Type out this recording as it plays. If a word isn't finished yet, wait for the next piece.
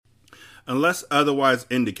Unless otherwise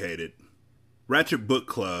indicated, Ratchet Book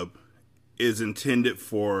Club is intended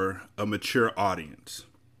for a mature audience.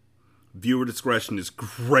 Viewer discretion is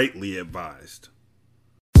greatly advised.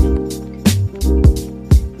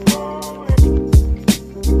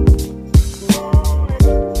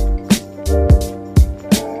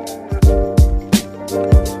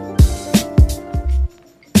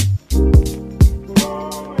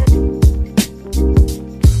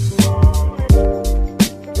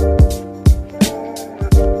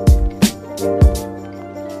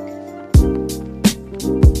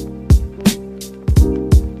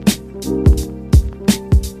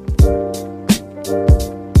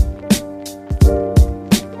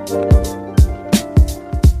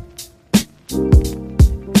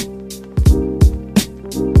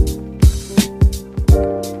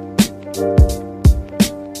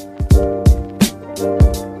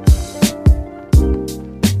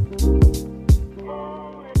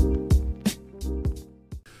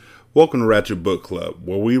 Welcome to Ratchet Book Club,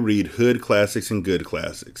 where we read hood classics and good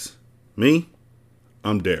classics. Me,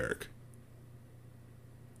 I'm Derek.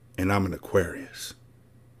 And I'm an Aquarius.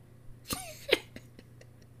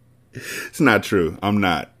 It's not true. I'm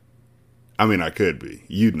not. I mean, I could be.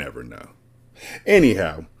 You'd never know.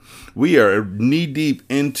 Anyhow, we are knee-deep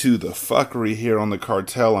into the fuckery here on the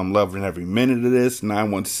Cartel. I'm loving every minute of this.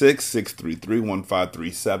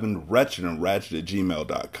 916-633-1537. Wretched and Ratchet at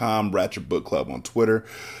gmail.com. Ratchet Book Club on Twitter.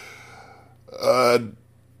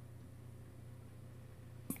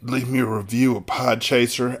 Leave me a review at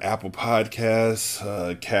Podchaser, Apple Podcasts,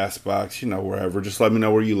 Castbox, wherever. Just let me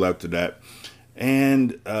know where you left it at.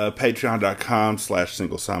 And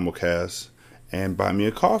patreon.com/single simulcast and buy me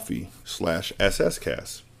a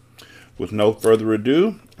coffee/SScast. With no further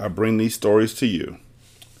ado, I bring these stories to you.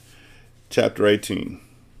 Chapter 18.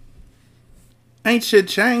 Ain't shit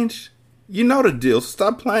changed. You know the deal, so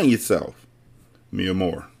stop playing yourself. Mia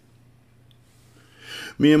Moore.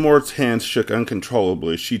 Mia Moore's hands shook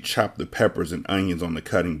uncontrollably as she chopped the peppers and onions on the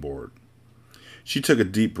cutting board. She took a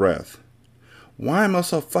deep breath. Why am I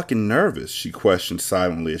so fucking nervous? She questioned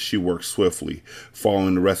silently as she worked swiftly,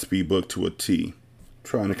 following the recipe book to a T,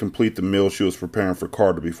 trying to complete the meal she was preparing for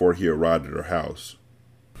Carter before he arrived at her house.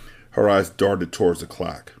 Her eyes darted towards the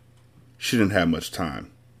clock. She didn't have much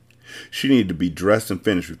time. She needed to be dressed and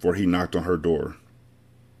finished before he knocked on her door.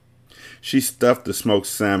 She stuffed the smoked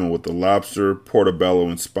salmon with the lobster, portobello,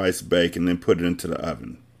 and spiced bacon, then put it into the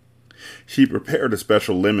oven. She prepared a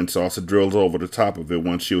special lemon sauce and drilled over the top of it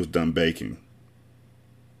once she was done baking.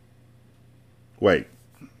 Wait.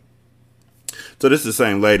 So this is the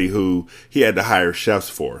same lady who he had to hire chefs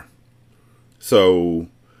for. So,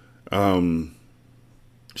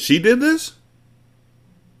 she did this?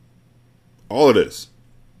 All of this.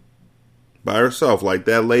 By herself, like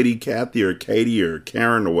that lady Kathy or Katie or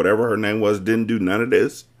Karen or whatever her name was didn't do none of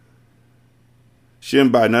this. She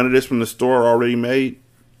didn't buy none of this from the store already made.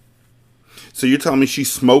 So you're telling me she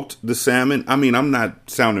smoked the salmon? I mean, I'm not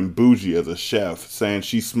sounding bougie as a chef saying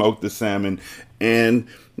she smoked the salmon and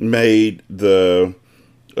made the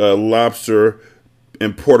lobster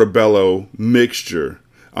and portobello mixture.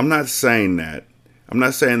 I'm not saying that. I'm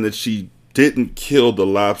not saying that she didn't kill the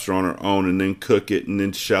lobster on her own and then cook it and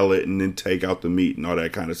then shell it and then take out the meat and all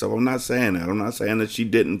that kind of stuff. I'm not saying that. I'm not saying that she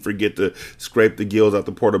didn't forget to scrape the gills out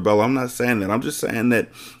the portobello. I'm not saying that. I'm just saying that,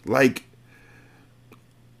 like,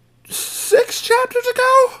 6 chapters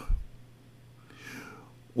ago,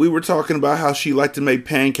 we were talking about how she liked to make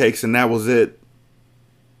pancakes and that was it.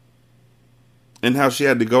 And how she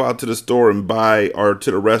had to go out to the store and buy, or to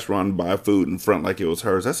the restaurant and buy food in front like it was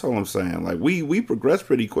hers. That's all I'm saying. Like, we progressed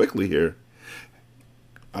pretty quickly here.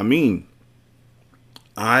 I mean,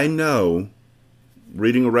 I know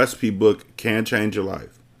reading a recipe book can change your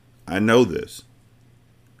life. I know this.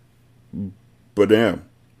 But damn,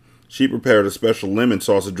 she prepared a special lemon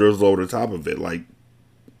sauce that drizzled over the top of it. Like,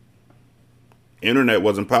 internet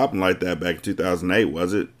wasn't popping like that back in 2008,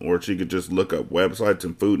 was it? Or she could just look up websites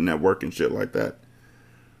and Food Network and shit like that.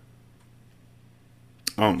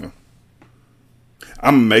 I don't know.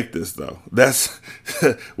 I'm going to make this, though. That's,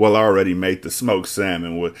 well, I already made the smoked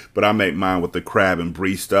salmon, but I make mine with the crab and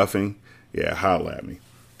brie stuffing. Yeah, holla at me.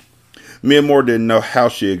 Mia Moore didn't know how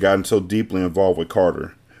she had gotten so deeply involved with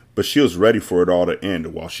Carter, but she was ready for it all to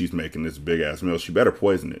end while she's making this big-ass meal. She better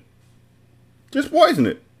poison it. Just poison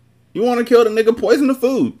it. You want to kill the nigga, poison the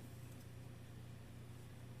food.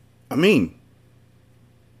 I mean,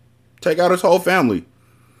 take out his whole family.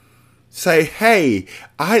 Say, hey,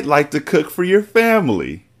 I'd like to cook for your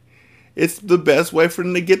family. It's the best way for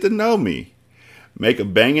them to get to know me. Make a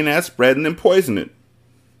banging ass spread and then poison it.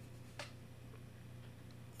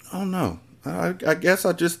 Oh no. I guess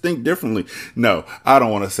I just think differently. No, I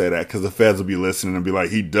don't want to say that because the feds will be listening and be like,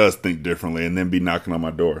 he does think differently, and then be knocking on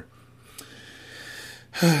my door.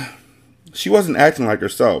 She wasn't acting like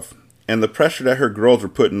herself, and the pressure that her girls were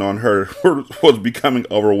putting on her was becoming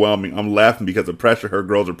overwhelming. I'm laughing because the pressure her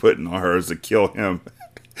girls are putting on her is to kill him.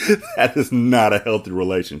 That is not a healthy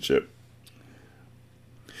relationship.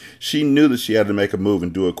 She knew that she had to make a move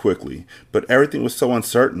and do it quickly, but everything was so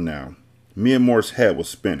uncertain now. Mia Moore's head was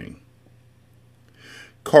spinning.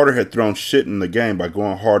 Carter had thrown shit in the game by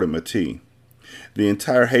going hard at Matee. The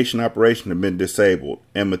entire Haitian operation had been disabled,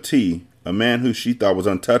 and Matee, a man who she thought was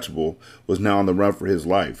untouchable, was now on the run for his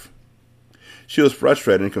life. She was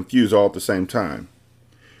frustrated and confused all at the same time.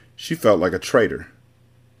 She felt like a traitor.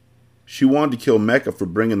 She wanted to kill Mecca for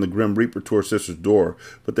bringing the Grim Reaper to her sister's door,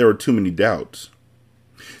 but there were too many doubts.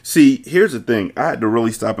 See, here's the thing. I had to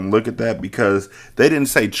really stop and look at that because they didn't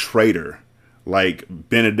say traitor like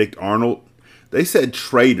Benedict Arnold. They said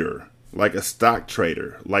trader, like a stock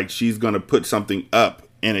trader, like she's going to put something up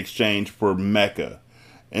in exchange for Mecca.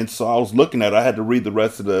 And so I was looking at it. I had to read the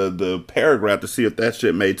rest of the paragraph to see if that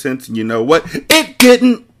shit made sense. And you know what? It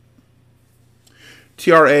didn't.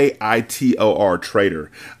 Traitor,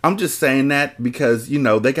 trader. I'm just saying that because,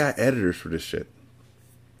 they got editors for this shit.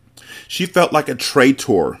 She felt like a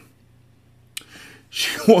traitor.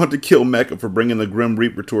 She wanted to kill Mecca for bringing the Grim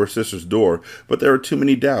Reaper to her sister's door, but there were too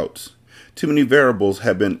many doubts. Too many variables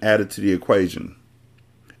had been added to the equation.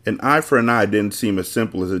 An eye for an eye didn't seem as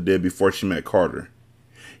simple as it did before she met Carter.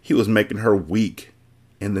 He was making her weak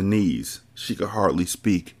in the knees. She could hardly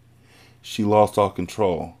speak. She lost all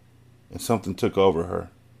control, and something took over her.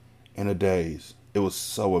 In a daze. It was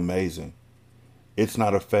so amazing. It's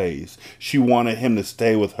not a phase. She wanted him to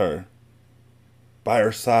stay with her. By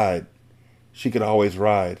her side. She could always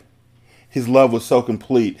ride. His love was so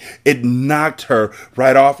complete. It knocked her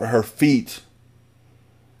right off of her feet.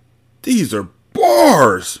 These are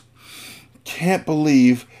bars. Can't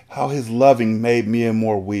believe how his loving made Mia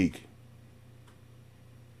Moore weak.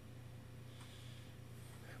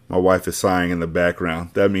 My wife is sighing in the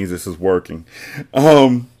background. That means this is working.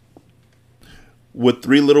 With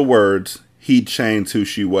 3 little words, he changed who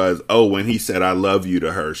she was. Oh, when he said I love you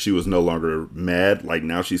to her, she was no longer mad. Like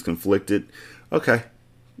now she's conflicted.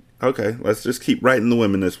 Okay, let's just keep writing the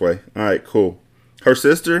women this way. All right, cool. Her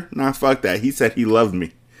sister? Nah, fuck that. He said he loved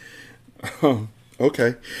me.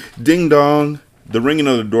 Okay. Ding dong. The ringing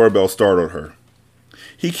of the doorbell startled her.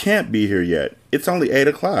 He can't be here yet. It's only 8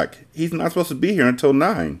 o'clock. He's not supposed to be here until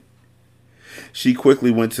 9. She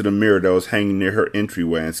quickly went to the mirror that was hanging near her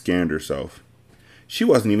entryway and scanned herself. She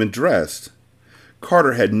wasn't even dressed.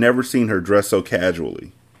 Carter had never seen her dressed so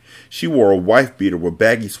casually. She wore a wife beater with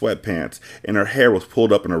baggy sweatpants, and her hair was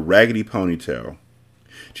pulled up in a raggedy ponytail.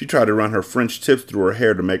 She tried to run her French tips through her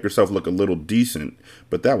hair to make herself look a little decent,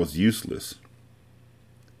 but that was useless.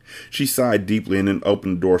 She sighed deeply and then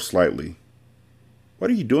opened the door slightly. What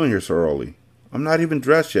are you doing here so early? I'm not even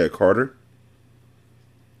dressed yet, Carter.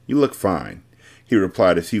 You look fine, he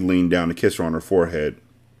replied as he leaned down to kiss her on her forehead.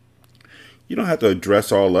 You don't have to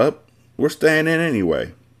dress all up. We're staying in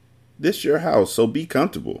anyway. This is your house, so be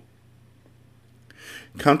comfortable.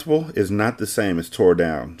 Comfortable is not the same as tore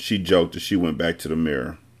down, she joked as she went back to the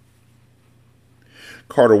mirror.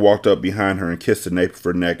 Carter walked up behind her and kissed the nape of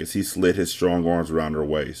her neck as he slid his strong arms around her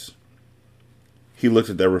waist. He looked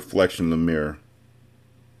at their reflection in the mirror.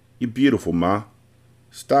 You're beautiful, Ma.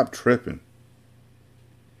 Stop tripping.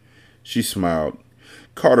 She smiled.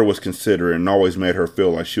 Carter was considerate and always made her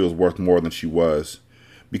feel like she was worth more than she was,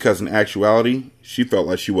 because in actuality, she felt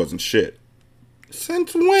like she wasn't shit.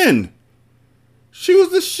 Since when? She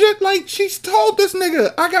was the shit. Like, she's told this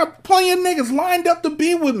nigga, I got plenty of niggas lined up to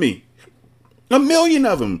be with me. 1 million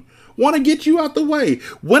of them. Want to get you out the way.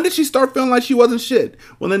 When did she start feeling like she wasn't shit?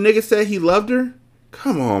 When the nigga said he loved her?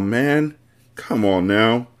 Come on, man. Come on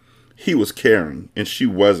now. He was caring, and she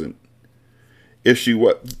wasn't. If she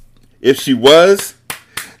was,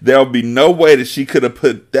 there'll be no way that she could have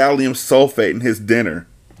put thallium sulfate in his dinner.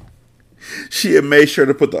 She had made sure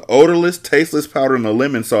to put the odorless, tasteless powder in the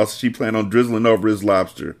lemon sauce she planned on drizzling over his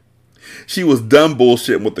lobster. She was done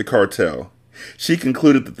bullshitting with the cartel. She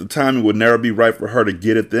concluded that the timing would never be right for her to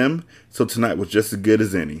get at them, so tonight was just as good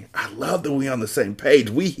as any. I love that we on the same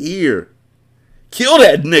page. We here. Kill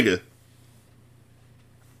that nigga.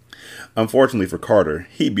 Unfortunately for Carter,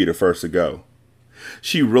 he'd be the first to go.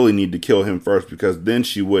 She really needed to kill him first because then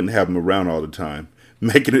she wouldn't have him around all the time,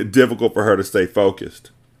 making it difficult for her to stay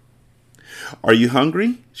focused. Are you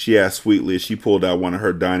hungry? She asked sweetly as she pulled out one of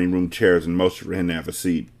her dining room chairs and motioned for him to have a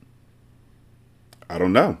seat. I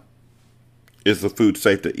don't know. Is the food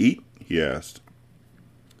safe to eat? He asked.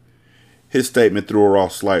 His statement threw her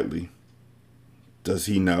off slightly. Does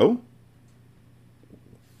he know?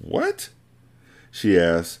 What? She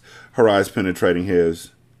asked, her eyes penetrating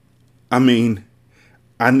his. I mean,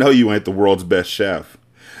 I know you ain't the world's best chef.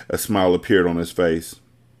 A smile appeared on his face.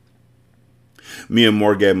 Mia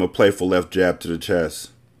Moore gave him a playful left jab to the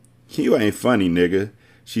chest. You ain't funny, nigga,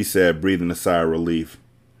 she said, breathing a sigh of relief.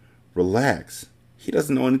 Relax. He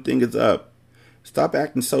doesn't know anything is up. Stop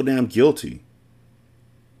acting so damn guilty.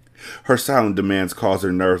 Her silent demands caused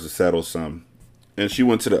her nerves to settle some, and she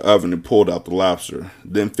went to the oven and pulled out the lobster,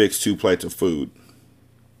 then fixed 2 plates of food.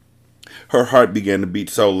 Her heart began to beat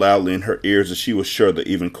so loudly in her ears that she was sure that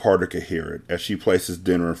even Carter could hear it as she placed his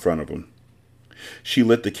dinner in front of him. She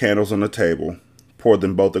lit the candles on the table, poured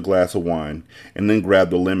them both a glass of wine, and then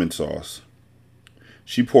grabbed the lemon sauce.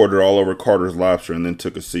 She poured it all over Carter's lobster and then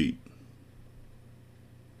took a seat.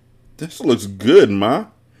 This looks good, Ma.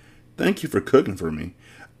 Thank you for cooking for me.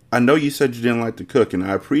 I know you said you didn't like to cook, and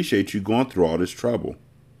I appreciate you going through all this trouble.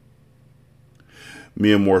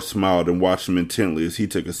 Mia Moore smiled and watched him intently as he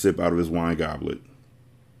took a sip out of his wine goblet.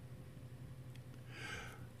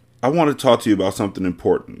 I want to talk to you about something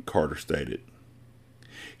important, Carter stated.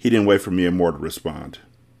 He didn't wait for Mia Moore to respond.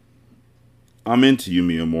 I'm into you,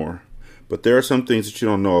 Mia Moore, but there are some things that you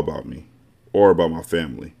don't know about me, or about my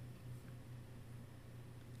family.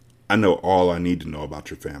 I know all I need to know about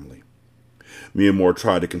your family. Mia Moore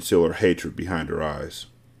tried to conceal her hatred behind her eyes.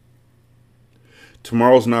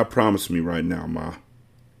 Tomorrow's not promised me right now, Ma.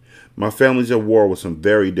 My family's at war with some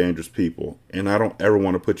very dangerous people, and I don't ever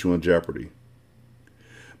want to put you in jeopardy.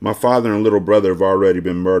 My father and little brother have already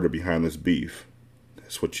been murdered behind this beef.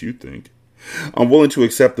 That's what you think. I'm willing to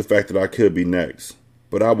accept the fact that I could be next,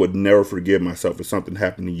 but I would never forgive myself if something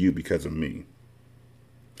happened to you because of me.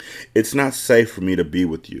 It's not safe for me to be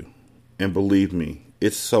with you, and believe me,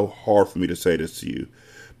 it's so hard for me to say this to you,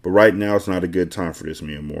 but right now it's not a good time for this,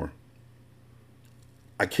 Mia Moore.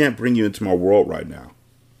 I can't bring you into my world right now.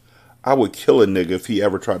 I would kill a nigga if he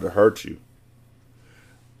ever tried to hurt you.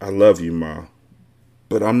 I love you, Ma,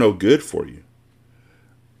 but I'm no good for you.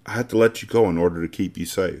 I had to let you go in order to keep you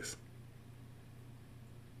safe.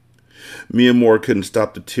 Mia Moore couldn't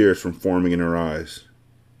stop the tears from forming in her eyes.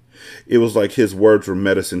 It was like his words were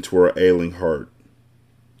medicine to her ailing heart.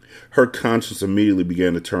 Her conscience immediately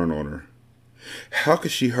began to turn on her. How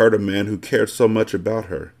could she hurt a man who cared so much about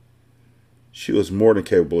her? She was more than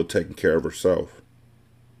capable of taking care of herself.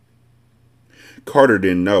 Carter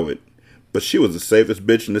didn't know it, but she was the safest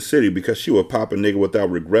bitch in the city because she would pop a nigga without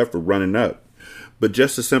regret for running up. But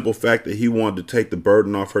just the simple fact that he wanted to take the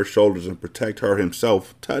burden off her shoulders and protect her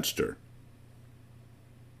himself touched her.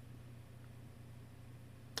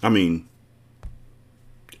 I mean,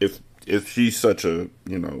 if she's such a,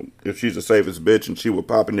 if she's the safest bitch and she would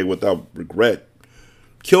pop a nigga without regret,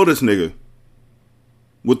 kill this nigga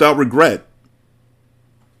without regret.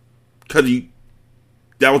 Because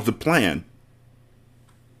that was the plan.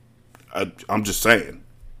 I'm just saying.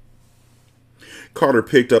 Carter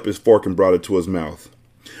picked up his fork and brought it to his mouth.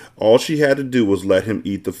 All she had to do was let him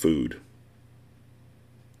eat the food.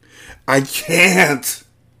 I can't,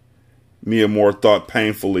 Mia Moore thought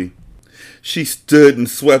painfully. She stood and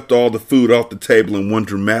swept all the food off the table in one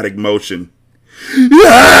dramatic motion.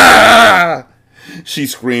 Ah! She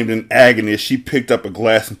screamed in agony as she picked up a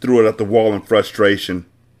glass and threw it at the wall in frustration.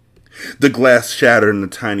 The glass shattered into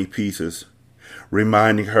tiny pieces,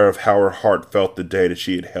 reminding her of how her heart felt the day that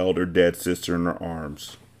she had held her dead sister in her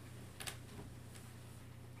arms.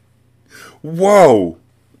 Whoa!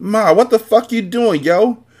 Ma, what the fuck you doing,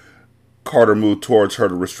 yo? Carter moved towards her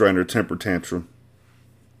to restrain her temper tantrum.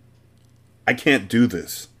 I can't do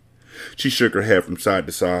this. She shook her head from side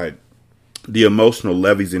to side. The emotional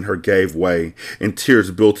levees in her gave way, and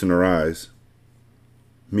tears built in her eyes.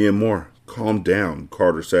 Mia Moore, calm down,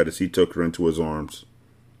 Carter said as he took her into his arms.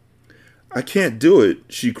 I can't do it,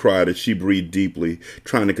 she cried as she breathed deeply,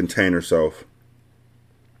 trying to contain herself.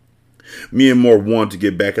 Mia Moore wanted to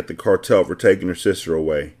get back at the cartel for taking her sister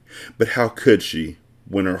away, but how could she,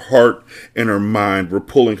 when her heart and her mind were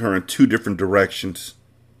pulling her in 2 different directions?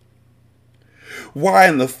 Why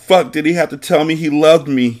in the fuck did he have to tell me he loved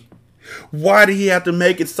me? Why did he have to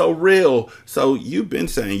make it so real? So you've been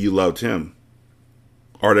saying you loved him.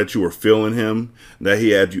 Or that you were feeling him, that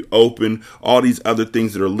he had you open, all these other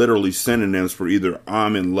things that are literally synonyms for either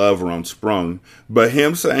I'm in love or I'm sprung. But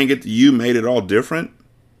him saying it to you made it all different?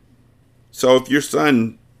 So if your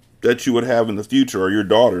son that you would have in the future, or your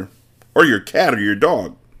daughter, or your cat, or your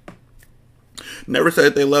dog, never say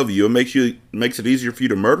that they love you, it makes it easier for you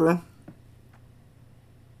to murder them?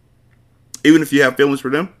 Even if you have feelings for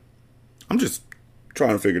them? I'm just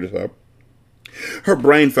trying to figure this out. Her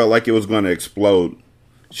brain felt like it was going to explode.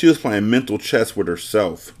 She was playing mental chess with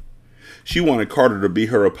herself. She wanted Carter to be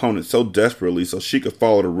her opponent so desperately so she could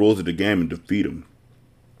follow the rules of the game and defeat him.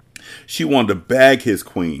 She wanted to bag his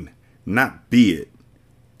queen, not be it.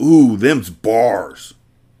 Ooh, them's bars.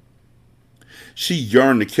 She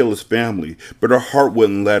yearned to kill his family, but her heart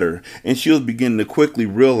wouldn't let her, and she was beginning to quickly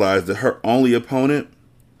realize that her only opponent,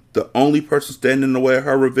 the only person standing in the way of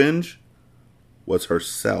her revenge, was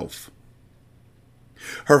herself.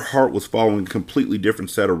 Her heart was following a completely different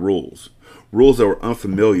set of rules that were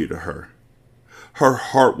unfamiliar to her. Her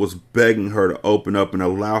heart was begging her to open up and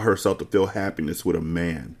allow herself to feel happiness with a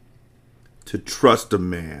man, to trust a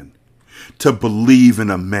man, to believe in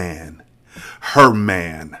a man, her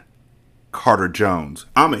man, Carter Jones.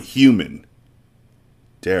 I'm a human.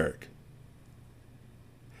 Derek.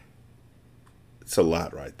 It's a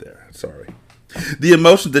lot right there. Sorry. The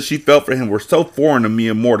emotions that she felt for him were so foreign to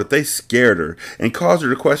Mia Moore that they scared her and caused her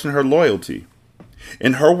to question her loyalty.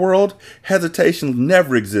 In her world, hesitation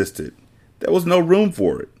never existed. There was no room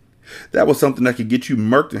for it. That was something that could get you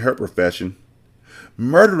murked in her profession.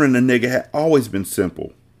 Murdering a nigga had always been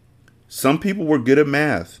simple. Some people were good at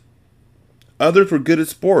math. Others were good at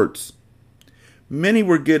sports. Many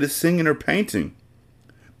were good at singing or painting.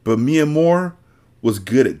 But Mia Moore was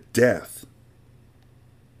good at death.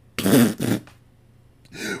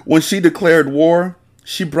 When she declared war,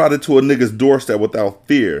 she brought it to a nigga's doorstep without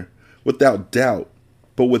fear, without doubt,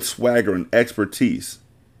 but with swagger and expertise.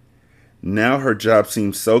 Now her job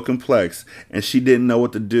seemed so complex, and she didn't know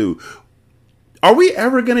what to do. Are we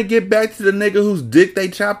ever going to get back to the nigga whose dick they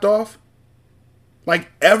chopped off?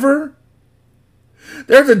 Like, ever?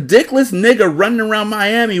 There's a dickless nigga running around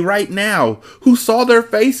Miami right now who saw their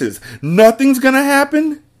faces. Nothing's going to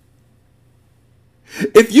happen?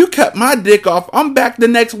 If you cut my dick off, I'm back the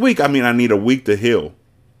next week. I mean, I need a week to heal.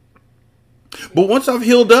 But once I've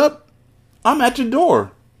healed up, I'm at your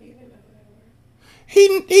door.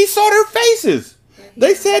 He saw their faces.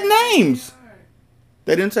 They said names.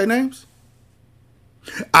 They didn't say names?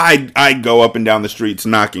 I go up and down the streets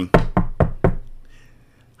knocking.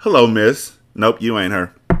 Hello, miss. Nope, you ain't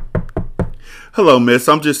her. Hello, miss.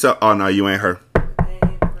 I'm just... Oh, no, you ain't her.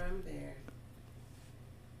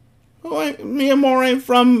 Mia Moore ain't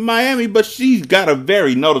from Miami, but she's got a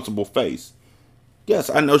very noticeable face. Yes,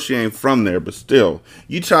 I know she ain't from there, but still.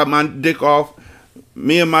 You chop my dick off,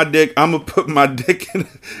 me and my dick, I'm going to put my dick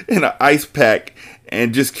in an ice pack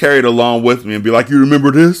and just carry it along with me and be like, you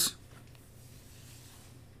remember this?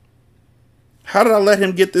 How did I let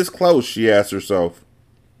him get this close, she asked herself.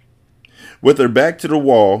 With her back to the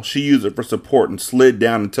wall, she used it for support and slid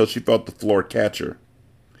down until she felt the floor catch her.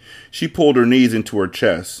 She pulled her knees into her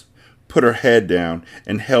chest, put her head down,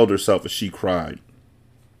 and held herself as she cried.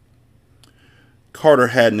 Carter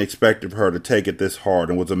hadn't expected her to take it this hard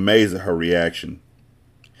and was amazed at her reaction.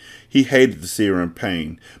 He hated to see her in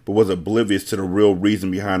pain, but was oblivious to the real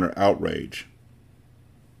reason behind her outrage.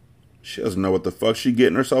 She doesn't know what the fuck she's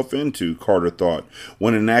getting herself into, Carter thought,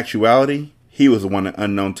 when in actuality, he was the one in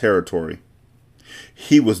unknown territory.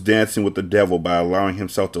 He was dancing with the devil by allowing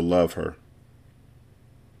himself to love her.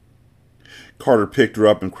 Carter picked her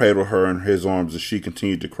up and cradled her in his arms as she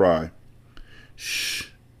continued to cry. Shh.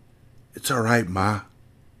 It's all right, Ma.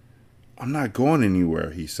 I'm not going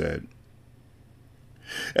anywhere, he said.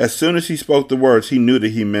 As soon as he spoke the words, he knew that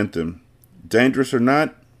he meant them. Dangerous or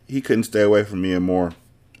not, he couldn't stay away from Mia Moore.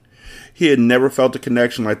 He had never felt a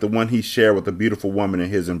connection like the one he shared with a beautiful woman in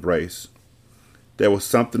his embrace. There was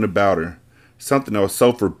something about her, something that was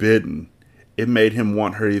so forbidden, it made him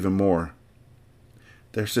want her even more.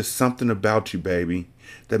 There's just something about you, baby,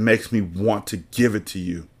 that makes me want to give it to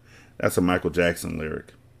you. That's a Michael Jackson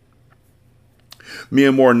lyric.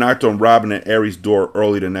 Mia Moore knocked on Robin and Aries' door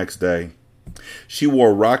early the next day. She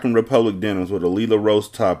wore Rockin' Republic denims with a Lila Rose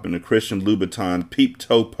top and a Christian Louboutin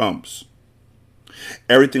peep-toe pumps.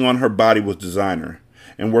 Everything on her body was designer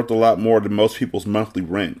and worth a lot more than most people's monthly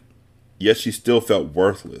rent, yet she still felt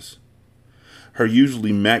worthless. Her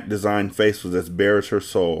usually MAC designed face was as bare as her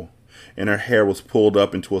soul, and her hair was pulled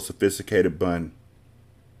up into a sophisticated bun.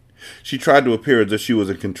 She tried to appear as if she was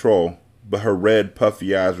in control, but her red,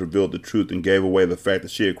 puffy eyes revealed the truth and gave away the fact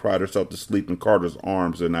that she had cried herself to sleep in Carter's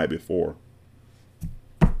arms the night before.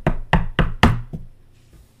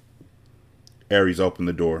 Aries opened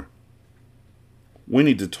the door. We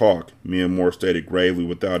need to talk, Mia Moore stated gravely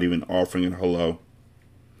without even offering a hello.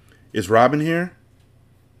 Is Robin here?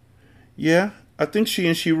 Yeah, I think she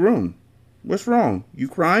in she room. What's wrong? You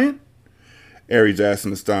crying? Aries asked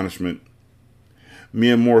in astonishment.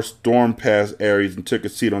 Mia Moore stormed past Aries and took a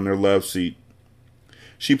seat on their love seat.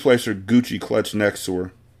 She placed her Gucci clutch next to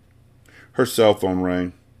her. Her cell phone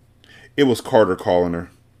rang. It was Carter calling her.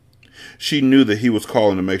 She knew that he was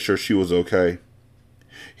calling to make sure she was okay.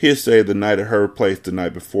 He had stayed the night at her place the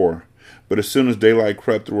night before, but as soon as daylight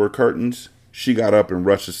crept through her curtains, she got up and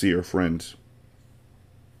rushed to see her friends.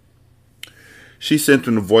 She sent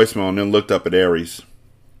him a voicemail and then looked up at Aries.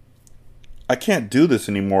 I can't do this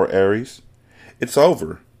anymore, Aries. It's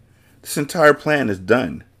over. This entire plan is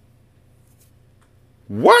done.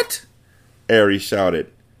 What? Aries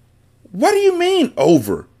shouted. What do you mean,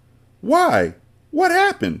 over? Why? What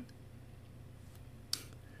happened?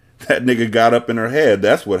 That nigga got up in her head.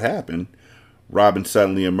 That's what happened. Robin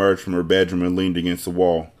suddenly emerged from her bedroom and leaned against the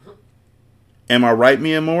wall. Am I right,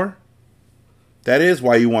 Mia Moore? That is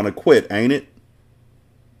why you want to quit, ain't it?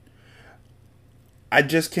 I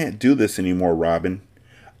just can't do this anymore, Robin.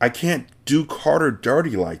 I can't do Carter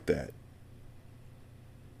dirty like that.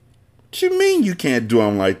 What you mean you can't do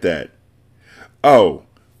him like that? Oh,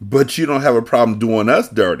 but you don't have a problem doing us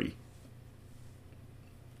dirty.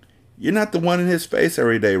 You're not the one in his face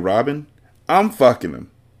every day, Robin. I'm fucking him.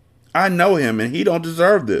 I know him and he don't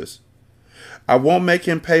deserve this. I won't make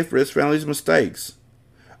him pay for his family's mistakes.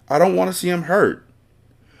 I don't want to see him hurt.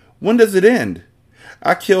 When does it end?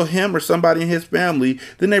 I kill him or somebody in his family,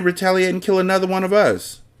 then they retaliate and kill another one of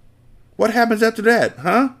us. What happens after that,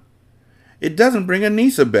 huh? It doesn't bring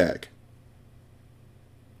Anissa back.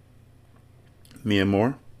 Mia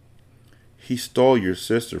Moore, he stole your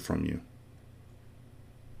sister from you.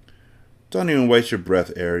 Don't even waste your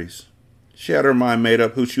breath, Aries. She had her mind made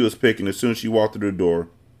up who she was picking as soon as she walked through the door.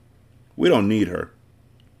 We don't need her.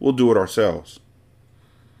 We'll do it ourselves.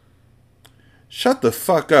 Shut the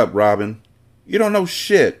fuck up, Robin. You don't know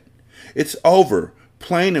shit. It's over.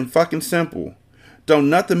 Plain and fucking simple. Don't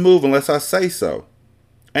nothing move unless I say so.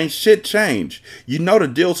 Ain't shit changed. You know the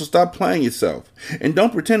deal, so stop playing yourself. And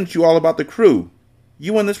don't pretend that you all about the crew.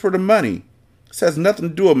 You in this for the money. This has nothing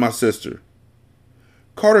to do with my sister.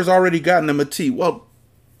 Carter's already gotten him a T. Well,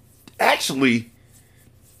 actually,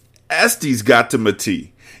 Estes got him a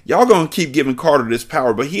T. Y'all gonna keep giving Carter this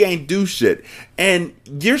power, but he ain't do shit. And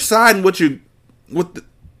you're siding with the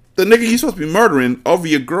nigga you supposed to be murdering over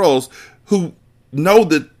your girls who know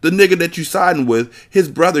that the nigga that you siding with, his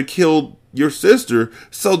brother killed your sister,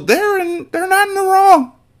 so they're not in the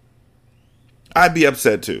wrong. I'd be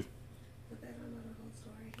upset too.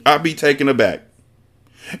 I'd be taken aback.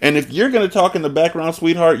 And if you're going to talk in the background,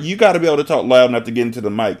 sweetheart, you got to be able to talk loud enough to get into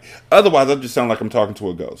the mic. Otherwise, I'll just sound like I'm talking to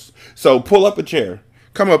a ghost. So pull up a chair.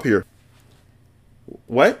 Come up here.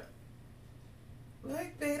 What?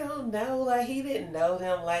 Like, they don't know. Like, he didn't know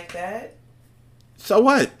them like that. So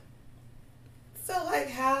what? So, like,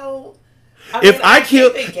 how... If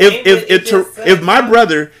my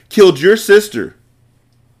brother killed your sister,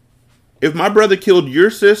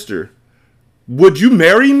 would you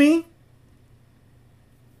marry me?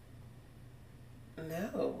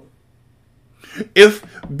 No. If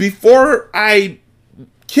before my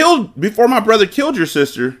brother killed your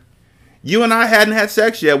sister, you and I hadn't had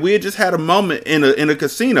sex yet, we had just had a moment in a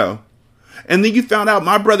casino, and then you found out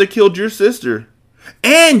my brother killed your sister,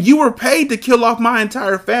 and you were paid to kill off my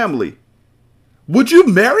entire family, would you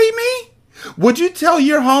marry me? Would you tell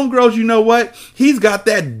your homegirls, you know what? He's got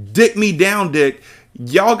that dick me down dick.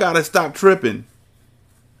 Y'all gotta stop tripping.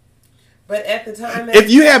 But at the time... If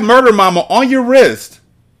you have murder mama on your wrist...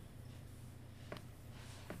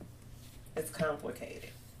 It's complicated.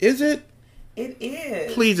 Is it? It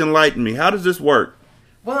is. Please enlighten me. How does this work?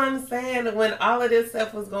 Well, I'm saying when all of this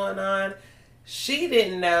stuff was going on, she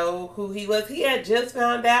didn't know who he was. He had just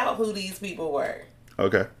found out who these people were.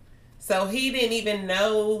 Okay. So he didn't even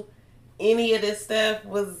know any of this stuff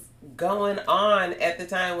was going on at the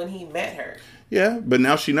time when he met her. Yeah, but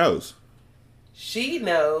now she knows. She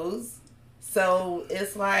knows. So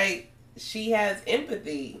it's like she has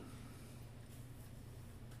empathy.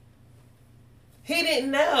 He didn't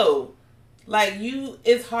know. Like,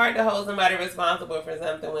 it's hard to hold somebody responsible for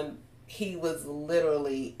something when he was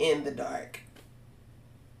literally in the dark.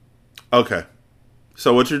 Okay.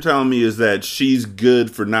 So what you're telling me is that she's good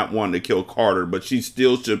for not wanting to kill Carter, but she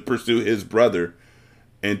still should pursue his brother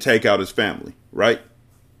and take out his family, right?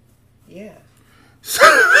 Yeah.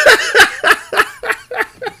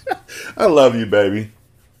 I love you, baby.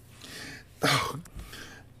 Oh,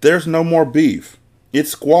 there's no more beef.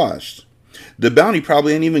 It's squashed. The bounty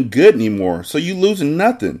probably ain't even good anymore, so you losing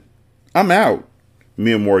nothing. I'm out,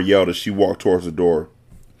 Mia Moore yelled as she walked towards the door.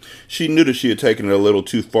 She knew that she had taken it a little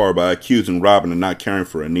too far by accusing Robin of not caring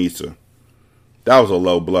for Anissa. That was a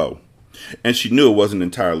low blow, and she knew it wasn't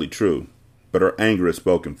entirely true, but her anger had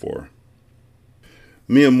spoken for her.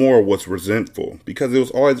 Mia Moore was resentful because it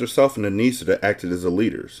was always herself and Anissa that acted as the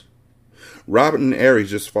leaders. Robin and Aries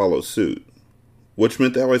just followed suit, which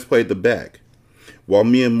meant they always played the back, while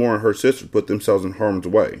Mia Moore and her sister put themselves in harm's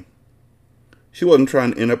way. She wasn't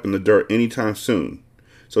trying to end up in the dirt anytime soon,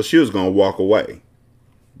 so she was going to walk away,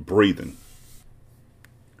 breathing.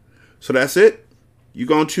 So that's it? You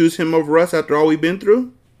going to choose him over us after all we've been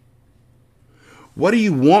through? What do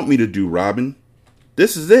you want me to do, Robin?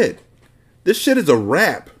 This is it. This shit is a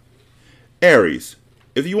wrap. Aries,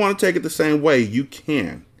 if you want to take it the same way, you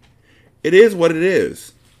can. It is what it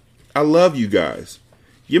is. I love you guys.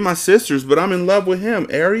 You're my sisters, but I'm in love with him,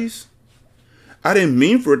 Aries. I didn't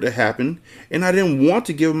mean for it to happen, and I didn't want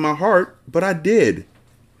to give him my heart, but I did.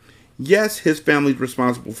 Yes, his family's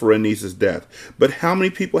responsible for Anissa's death, but how many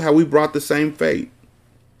people have we brought the same fate?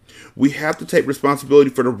 We have to take responsibility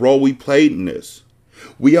for the role we played in this.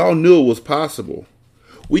 We all knew it was possible.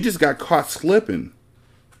 We just got caught slipping.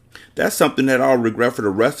 That's something that I'll regret for the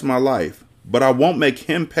rest of my life, but I won't make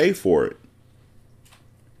him pay for it.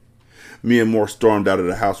 Mia Moore stormed out of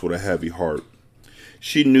the house with a heavy heart.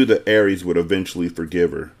 She knew that Aries would eventually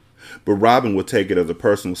forgive her, but Robin would take it as a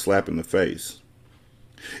personal slap in the face.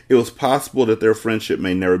 It was possible that their friendship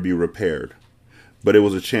may never be repaired, but it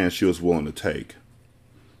was a chance she was willing to take.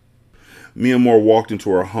 Mia Moore walked into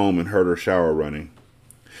her home and heard her shower running.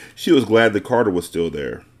 She was glad that Carter was still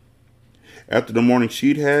there. After the morning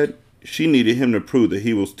she'd had, she needed him to prove that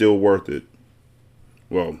he was still worth it.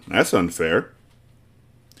 Well, that's unfair.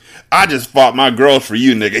 I just fought my girls for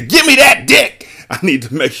you, nigga. Give me that dick! I need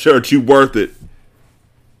to make sure that you worth it.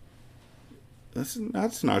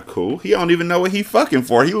 That's not cool. He don't even know what he fucking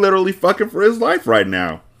for. He literally fucking for his life right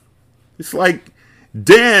now. It's like,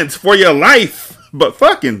 dance for your life. But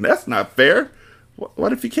fucking, that's not fair.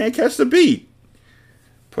 What if you can't catch the beat?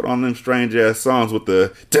 Put on them strange ass songs with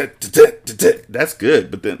the that's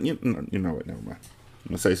good, but then you know what? Never mind. I'm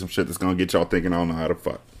gonna say some shit that's gonna get y'all thinking I don't know how to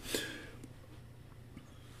fuck.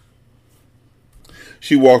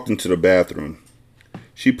 She walked into the bathroom.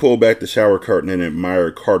 She pulled back the shower curtain and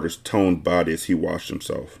admired Carter's toned body as he washed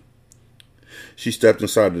himself. She stepped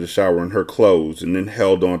inside of the shower in her clothes and then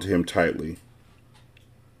held on to him tightly.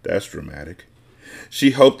 That's dramatic.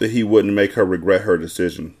 She hoped that he wouldn't make her regret her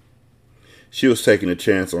decision. She was taking a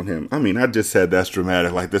chance on him. I mean, I just said that's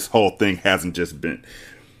dramatic, like this whole thing hasn't just been.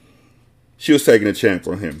 She was taking a chance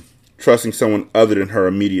on him, trusting someone other than her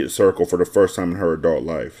immediate circle for the first time in her adult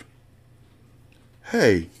life.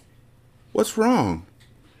 Hey, what's wrong?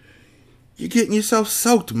 You're getting yourself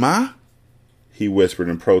soaked, Ma, he whispered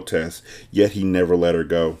in protest, yet he never let her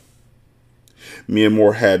go. Mia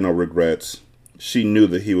Moore had no regrets. She knew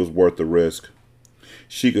that he was worth the risk.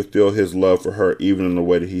 She could feel his love for her even in the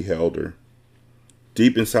way that he held her.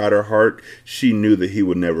 Deep inside her heart, she knew that he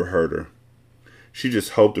would never hurt her. She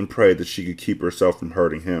just hoped and prayed that she could keep herself from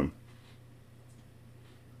hurting him.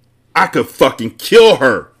 I could fucking kill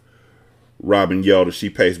her! Robin yelled as she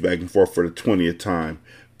paced back and forth for the 20th time,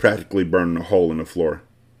 practically burning a hole in the floor.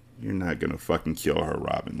 You're not gonna fucking kill her,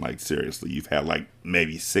 Robin. Like, seriously, you've had like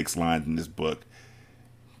maybe 6 lines in this book.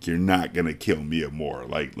 You're not gonna kill Mia Moore.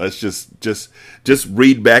 Like, let's just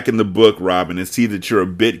read back in the book, Robin, and see that you're a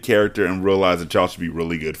bit character and realize that y'all should be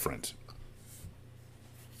really good friends.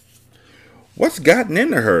 What's gotten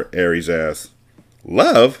into her? Aries asked.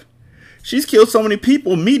 Love? She's killed so many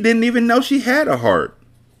people, me didn't even know she had a heart.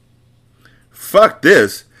 Fuck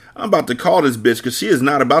this. I'm about to call this bitch because she is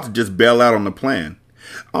not about to just bail out on the plan.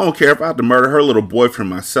 I don't care if I have to murder her little boyfriend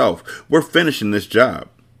myself. We're finishing this job.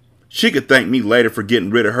 She could thank me later for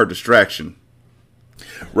getting rid of her distraction.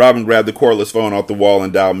 Robin grabbed the cordless phone off the wall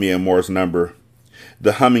and dialed Mia Moore's number.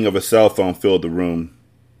 The humming of a cell phone filled the room.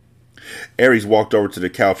 Aries walked over to the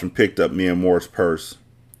couch and picked up Mia Moore's purse.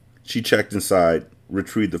 She checked inside,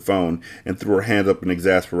 retrieved the phone, and threw her hands up in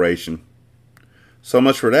exasperation. So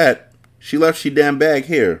much for that. She left she damn bag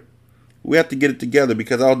here. We have to get it together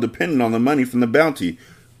because I was dependent on the money from the bounty.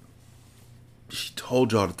 She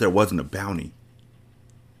told y'all that there wasn't a bounty.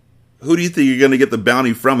 Who do you think you're going to get the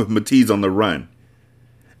bounty from if Matee's on the run?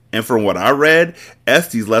 And from what I read,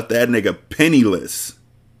 Estes left that nigga penniless.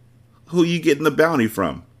 Who you getting the bounty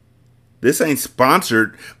from? This ain't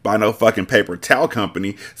sponsored by no fucking paper towel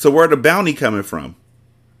company, so where the bounty coming from?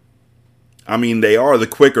 I mean, they are the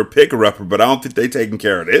quicker picker-upper, but I don't think they taking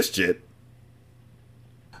care of this shit.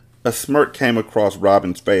 A smirk came across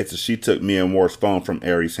Robin's face as she took Mia Moore's phone from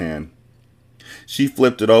Aries' hand. She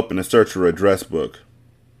flipped it open to search her address book.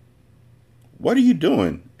 What are you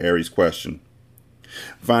doing? Aries questioned.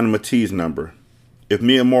 Finding Matee's number. If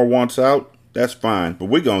Mia Moore wants out, that's fine, but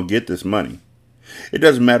we're going to get this money. It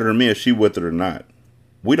doesn't matter to me if she with it or not.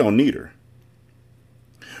 We don't need her.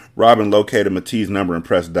 Robin located Matee's number and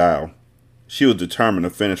pressed dial. She was determined to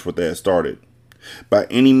finish what they had started. By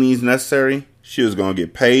any means necessary, she was going to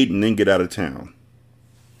get paid and then get out of town.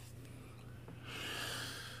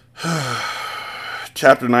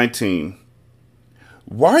 Chapter 19.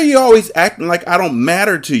 Why are you always acting like I don't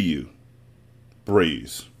matter to you?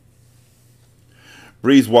 Breeze.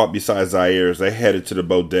 Breeze walked beside Zaire as they headed to the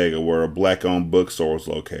bodega where a black-owned bookstore was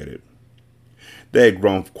located. They had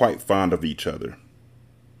grown quite fond of each other.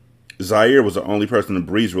 Zaire was the only person that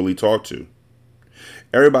Breeze really talked to.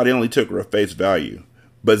 Everybody only took her at face value,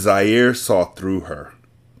 but Zaire saw through her.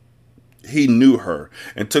 He knew her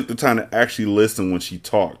and took the time to actually listen when she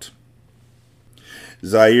talked.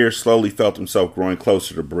 Zaire slowly felt himself growing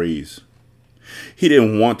closer to Breeze. He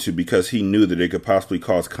didn't want to because he knew that it could possibly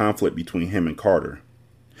cause conflict between him and Carter.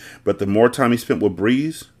 But the more time he spent with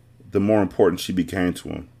Breeze, the more important she became to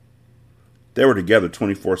him. They were together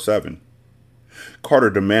 24/7. Carter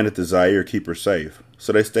demanded that Zaire keep her safe,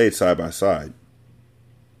 so they stayed side by side.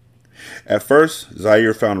 At first,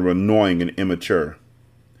 Zaire found her annoying and immature.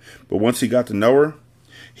 But once he got to know her,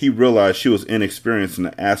 he realized she was inexperienced in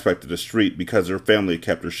the aspect of the street because her family had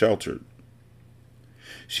kept her sheltered.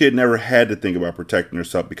 She had never had to think about protecting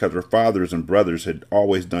herself because her fathers and brothers had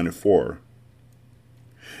always done it for her.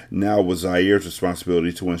 Now it was Zaire's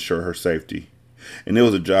responsibility to ensure her safety, and it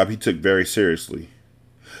was a job he took very seriously,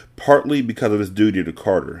 partly because of his duty to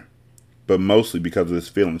Carter, but mostly because of his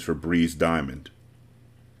feelings for Breeze Diamond.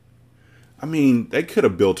 I mean, they could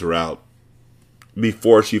have built her out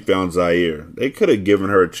before she found Zaire. They could have given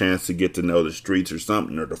her a chance to get to know the streets or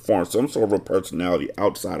something, or to form some sort of a personality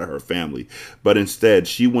outside of her family. But instead,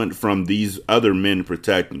 she went from these other men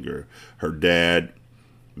protecting her, her dad,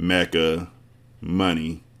 Mecca,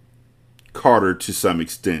 money, Carter to some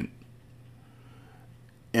extent,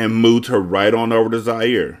 and moved her right on over to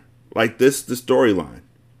Zaire. Like this, the storyline.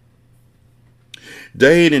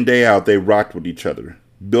 Day in and day out, they rocked with each other,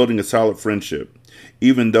 building a solid friendship,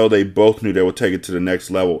 even though they both knew they would take it to the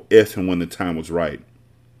next level if and when the time was right.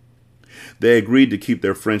 They agreed to keep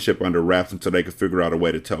their friendship under wraps until they could figure out a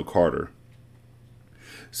way to tell Carter.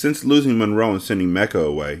 Since losing Monroe and sending Mecca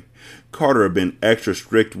away, Carter had been extra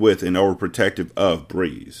strict with and overprotective of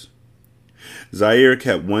Breeze. Zaire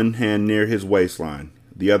kept one hand near his waistline,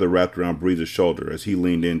 the other wrapped around Breeze's shoulder as he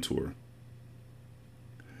leaned into her.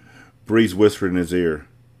 Breeze whispered in his ear,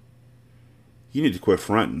 "You need to quit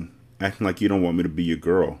fronting, acting like you don't want me to be your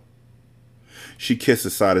girl." She kissed the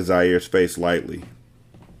side of Zaire's face lightly.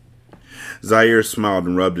 Zaire smiled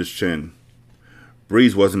and rubbed his chin.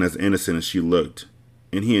 Breeze wasn't as innocent as she looked,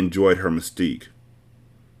 and he enjoyed her mystique.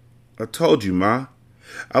 "I told you, Ma.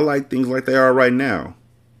 I like things like they are right now.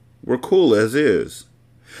 We're cool as is.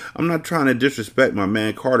 I'm not trying to disrespect my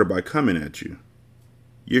man Carter by coming at you.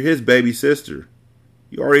 You're his baby sister.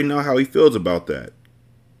 You already know how he feels about that."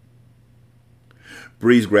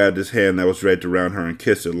 Breeze grabbed his hand that was draped around her and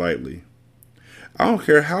kissed it lightly. "I don't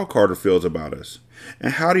care how Carter feels about us.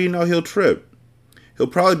 And how do you know he'll trip? He'll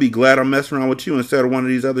probably be glad I'm messing around with you instead of one of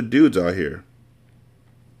these other dudes out here.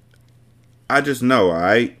 I just know,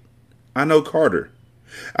 alright? I know Carter.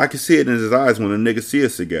 I can see it in his eyes when a nigga see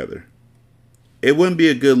us together. It wouldn't be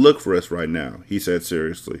a good look for us right now," he said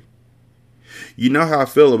seriously. "You know how I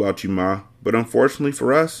feel about you, Ma, but unfortunately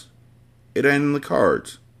for us, it ain't in the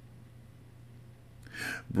cards."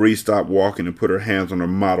 Bree stopped walking and put her hands on her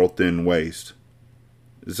model thin waist.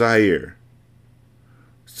 "Zaire."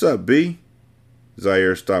 "Sup, B?"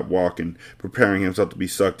 Zaire stopped walking, preparing himself to be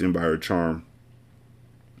sucked in by her charm.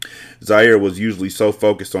 Zaire was usually so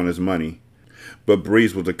focused on his money, but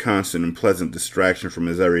Breeze was a constant and pleasant distraction from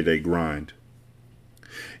his everyday grind.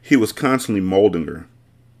 He was constantly molding her,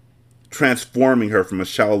 transforming her from a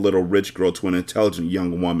shallow little rich girl to an intelligent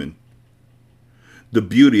young woman. The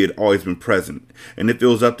beauty had always been present, and if it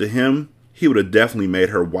was up to him, he would have definitely made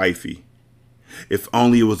her wifey. If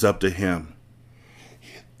only it was up to him.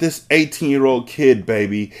 This 18-year-old kid,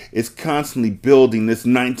 baby, is constantly building this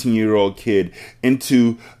 19-year-old kid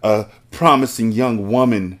into a promising young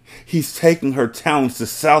woman. He's taking her talents to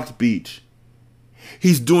South Beach.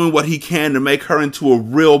 He's doing what he can to make her into a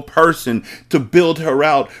real person, to build her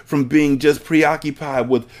out from being just preoccupied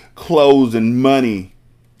with clothes and money.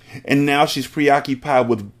 And now she's preoccupied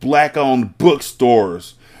with black-owned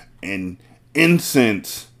bookstores and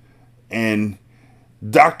incense and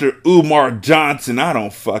Dr. Umar Johnson. I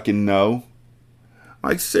don't fucking know.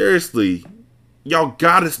 Like, seriously, y'all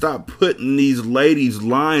gotta stop putting these ladies'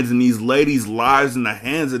 lines and these ladies' lives in the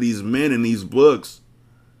hands of these men in these books.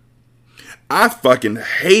 I fucking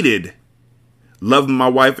hated Loving My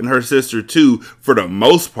Wife and Her Sister too, for the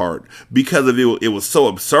most part, because of it was so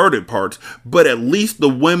absurd at parts, but at least the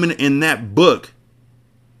women in that book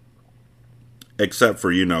Except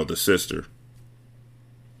for, the sister.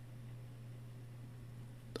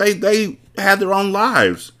 They had their own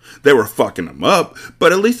lives. They were fucking them up,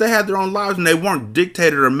 but at least they had their own lives and they weren't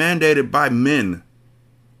dictated or mandated by men.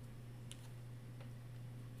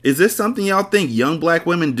 Is this something y'all think young black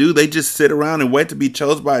women do? They just sit around and wait to be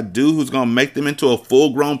chosen by a dude who's gonna make them into a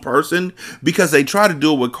full-grown person? Because they try to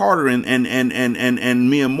do it with Carter and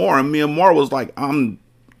Mia Moore, and Mia Moore was like, I'm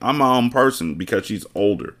my own person because she's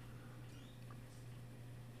older.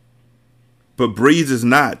 But Breeze is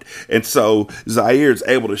not. And so Zaire is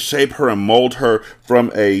able to shape her and mold her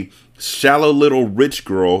from a shallow little rich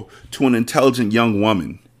girl to an intelligent young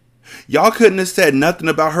woman. Y'all couldn't have said nothing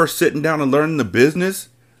about her sitting down and learning the business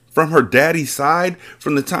from her daddy's side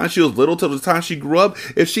from the time she was little till the time she grew up.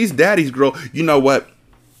 If she's daddy's girl, you know what?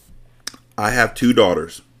 I have 2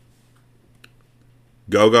 daughters.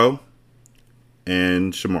 Gogo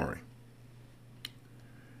and Shamari.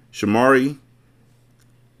 Shamari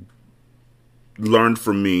learned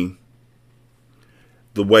from me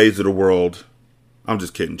the ways of the world. I'm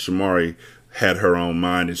just kidding. Shamari had her own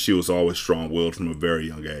mind and she was always strong-willed from a very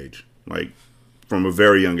young age. Like, from a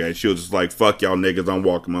very young age, she was just like, fuck y'all niggas, I'm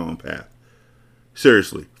walking my own path.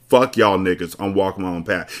 Seriously, fuck y'all niggas, I'm walking my own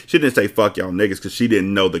path. She didn't say fuck y'all niggas because she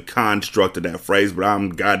didn't know the construct of that phrase, but I'm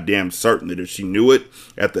goddamn certain that if she knew it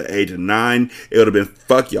at the age of 9, it would have been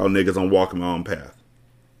fuck y'all niggas, I'm walking my own path.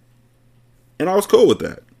 And I was cool with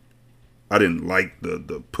that. I didn't like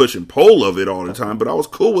the push and pull of it all the time, but I was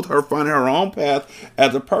cool with her finding her own path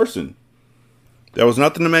as a person. There was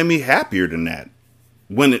nothing that made me happier than that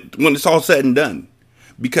when it's all said and done,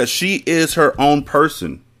 because she is her own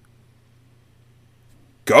person.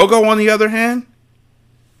 Gogo, on the other hand,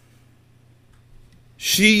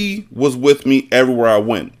 she was with me everywhere I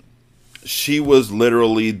went. She was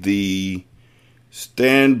literally the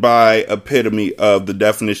standby epitome of the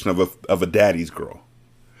definition of a daddy's girl.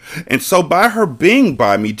 And so by her being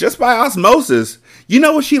by me, just by osmosis, you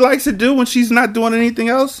know what she likes to do when she's not doing anything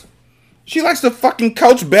else? She likes to fucking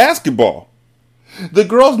coach basketball. The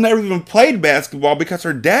girl's never even played basketball because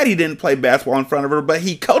her daddy didn't play basketball in front of her, but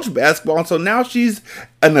he coached basketball. And so now she's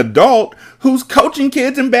an adult who's coaching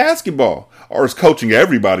kids in basketball. Or is coaching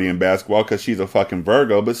everybody in basketball because she's a fucking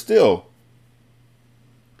Virgo, but still.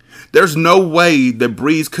 There's no way that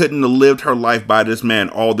Breeze couldn't have lived her life by this man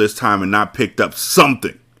all this time and not picked up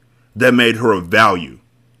something that made her of value.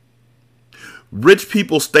 Rich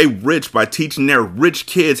people stay rich by teaching their rich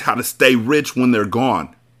kids how to stay rich when they're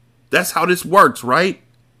gone. That's how this works, right?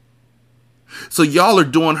 So y'all are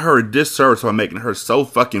doing her a disservice by making her so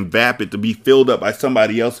fucking vapid to be filled up by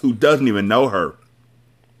somebody else who doesn't even know her.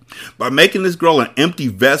 By making this girl an empty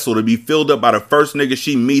vessel to be filled up by the first nigga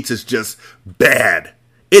she meets is just bad.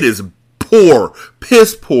 It is poor.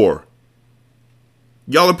 Piss poor.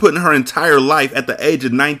 Y'all are putting her entire life at the age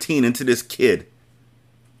of 19 into this kid.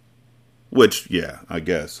 Which, yeah, I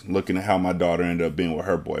guess, looking at how my daughter ended up being with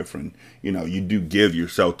her boyfriend, you do give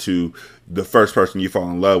yourself to the first person you fall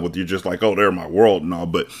in love with. You're just like, oh, they're my world and all.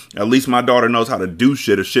 But at least my daughter knows how to do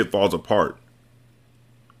shit if shit falls apart.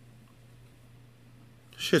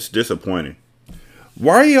 Shit's disappointing.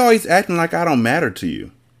 Why are you always acting like I don't matter to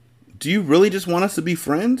you? Do you really just want us to be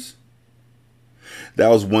friends? That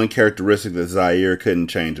was one characteristic that Zaire couldn't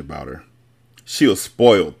change about her. She was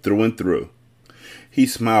spoiled through and through. He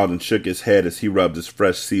smiled and shook his head as he rubbed his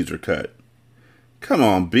fresh Caesar cut. Come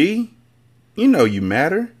on, B. You know you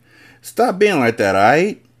matter. Stop being like that,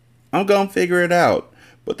 aight? I'm gonna figure it out,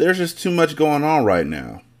 but there's just too much going on right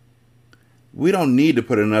now. We don't need to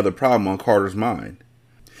put another problem on Carter's mind.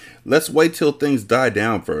 Let's wait till things die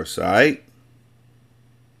down first, aight?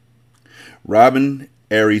 Robin,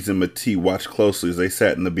 Aries, and Matee watched closely as they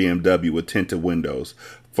sat in the BMW with tinted windows,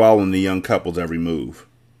 following the young couple's every move.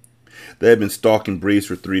 They had been stalking Breeze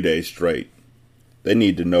for 3 days straight. They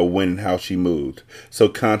needed to know when and how she moved, so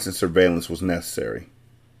constant surveillance was necessary.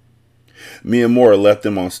 Mia Moore left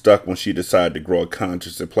them on stuck when she decided to grow a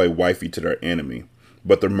conscience and play wifey to their enemy,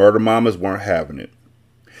 but the murder mamas weren't having it.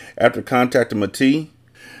 After contacting Matee,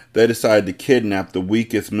 they decided to kidnap the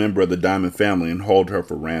weakest member of the Diamond family and hold her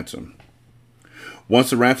for ransom. Once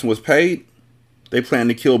the ransom was paid, they planned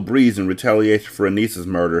to kill Breeze in retaliation for Anissa's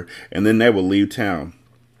murder, and then they would leave town.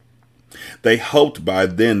 They hoped by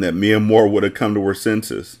then that Mia Moore would have come to her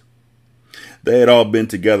senses. They had all been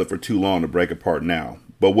together for too long to break apart now,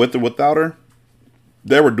 but with or without her,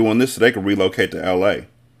 they were doing this so they could relocate to L.A.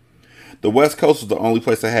 The West Coast was the only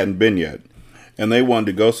place they hadn't been yet, and they wanted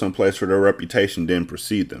to go someplace where their reputation didn't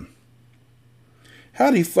precede them.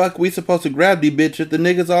 How the fuck we supposed to grab the bitch if the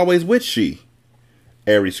nigga's always with she?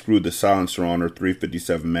 Aries screwed the silencer on her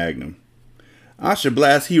 .357 Magnum. I should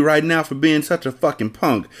blast he right now for being such a fucking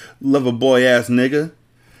punk, lover boy ass nigga.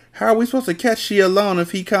 How are we supposed to catch she alone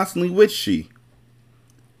if he constantly with she?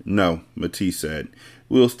 No, Matisse said.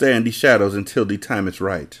 We will stay in the shadows until the time is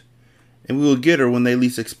right. And we will get her when they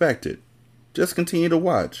least expect it. Just continue to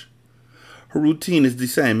watch. Her routine is the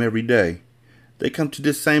same every day. They come to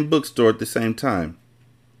this same bookstore at the same time.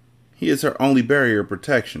 He is her only barrier of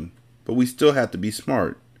protection, but we still have to be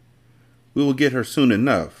smart. We will get her soon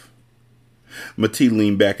enough. Matisse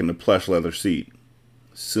leaned back in the plush leather seat.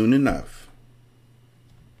 Soon enough.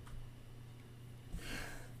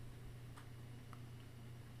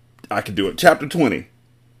 I could do it. Chapter 20.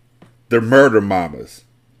 They're murder mamas.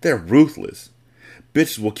 They're ruthless.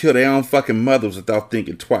 Bitches will kill their own fucking mothers without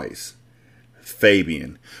thinking twice.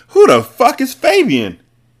 Fabian. Who the fuck is Fabian?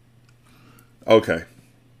 Okay.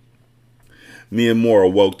 Mia Moore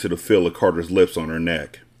awoke to the feel of Carter's lips on her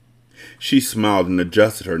neck. She smiled and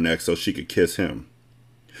adjusted her neck so she could kiss him.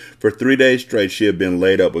 For 3 days straight, she had been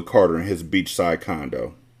laid up with Carter in his beachside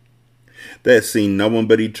condo. They had seen no one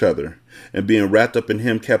but each other, and being wrapped up in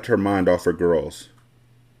him kept her mind off her girls.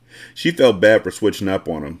 She felt bad for switching up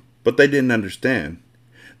on him, but they didn't understand.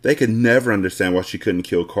 They could never understand why she couldn't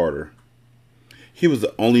kill Carter. He was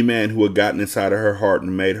the only man who had gotten inside of her heart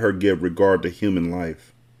and made her give regard to human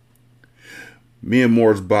life. Mia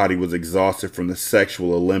Moore's body was exhausted from the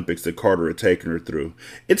sexual Olympics that Carter had taken her through.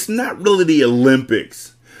 It's not really the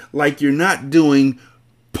Olympics. Like, you're not doing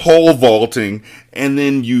pole vaulting and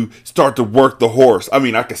then you start to work the horse. I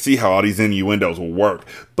mean, I can see how all these innuendos will work,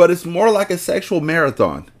 but it's more like a sexual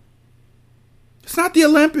marathon. It's not the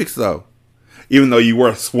Olympics, though. Even though you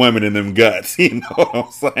were swimming in them guts, you know what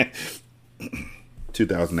I'm saying?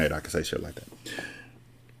 2008, I can say shit like that.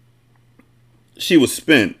 She was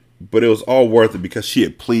spent, but it was all worth it because she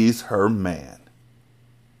had pleased her man.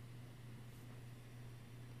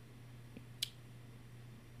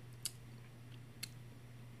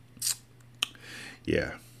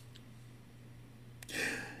 Yeah.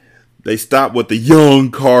 They stopped with the young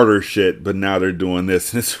Carter shit, but now they're doing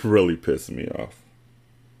this, and it's really pissing me off.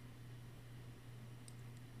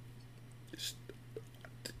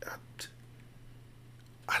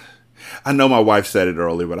 I know my wife said it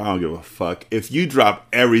earlier, but I don't give a fuck. If you drop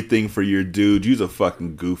everything for your dude, you's a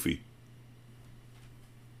fucking goofy.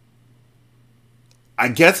 I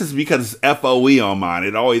guess it's because it's FOE on mine.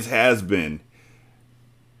 It always has been.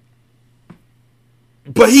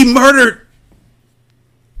 But he murdered.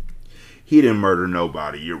 He didn't murder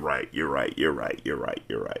nobody. You're right.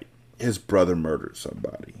 His brother murdered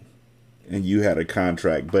somebody. And you had a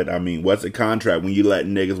contract. But, I mean, what's a contract when you let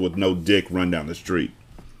niggas with no dick run down the street?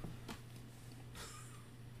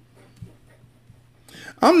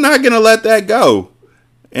 I'm not going to let that go.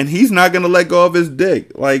 And he's not going to let go of his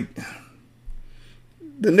dick. Like,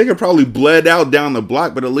 the nigga probably bled out down the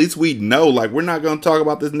block, but at least we know. Like, we're not going to talk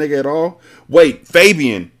about this nigga at all. Wait,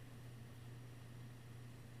 Fabian.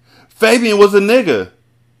 Fabian was a nigga.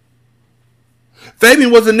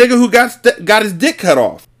 Fabian was a nigga who got his dick cut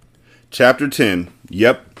off. Chapter 10.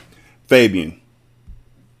 Yep, Fabian.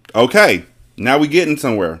 Okay, now we getting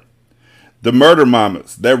somewhere. The murder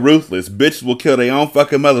mamas, they're ruthless. Bitches will kill their own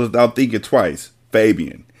fucking mothers without thinking twice.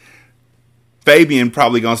 Fabian. Fabian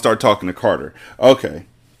probably gonna start talking to Carter. Okay,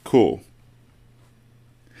 cool.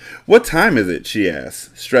 What time is it? She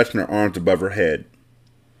asked, stretching her arms above her head.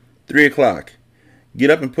 3 o'clock. Get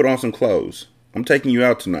up and put on some clothes. I'm taking you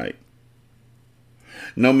out tonight.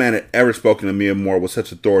 No man had ever spoken to Mia Moore with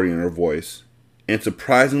such authority in her voice. And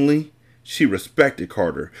surprisingly, she respected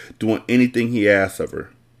Carter, doing anything he asked of her.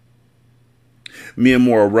 Mia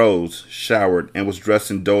Moore arose, showered, and was dressed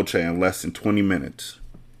in Dolce in less than 20 minutes.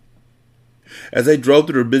 As they drove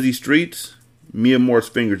through the busy streets, Mia Moore's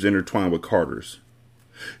fingers intertwined with Carter's.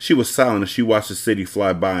 She was silent as she watched the city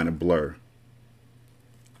fly by in a blur.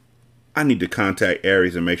 I need to contact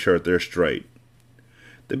Aries and make sure that they're straight.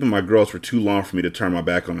 They've been my girls for too long for me to turn my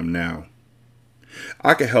back on them now.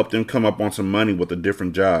 I could help them come up on some money with a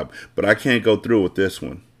different job, but I can't go through with this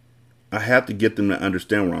one. I have to get them to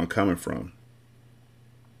understand where I'm coming from.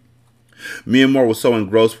 Mia Moore was so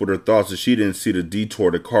engrossed with her thoughts that she didn't see the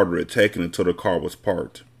detour that Carter had taken until the car was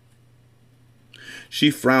parked.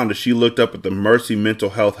 She frowned as she looked up at the Mercy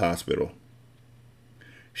Mental Health Hospital.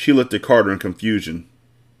 She looked at Carter in confusion.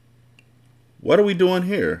 What are we doing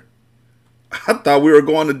here? I thought we were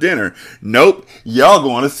going to dinner. Nope, y'all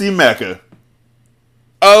going to see Mecca.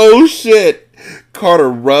 Oh shit.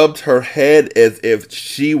 Carter rubbed her head as if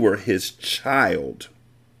she were his child.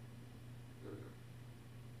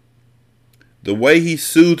 The way he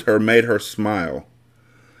soothed her made her smile.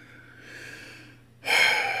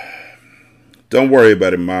 Don't worry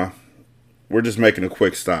about it, Ma. We're just making a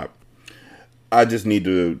quick stop. I just need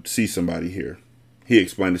to see somebody here, he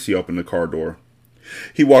explained as he opened the car door.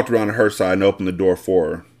 He walked around to her side and opened the door for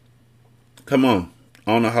her. Come on.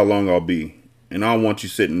 I don't know how long I'll be, and I don't want you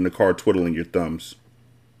sitting in the car twiddling your thumbs.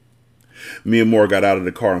 Mia Moore got out of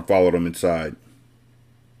the car and followed him inside.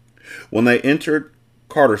 When they entered,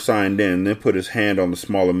 Carter signed in and then put his hand on the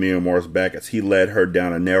small of Mia Moore's back as he led her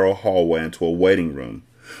down a narrow hallway into a waiting room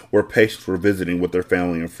where patients were visiting with their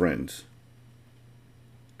family and friends.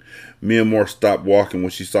 Mia Moore stopped walking when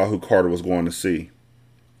she saw who Carter was going to see.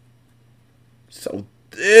 So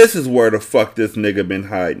this is where the fuck this nigga been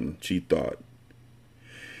hiding, she thought.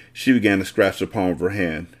 She began to scratch the palm of her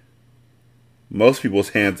hand. Most people's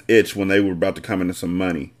hands itched when they were about to come into some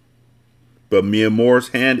money. But Mia Moore's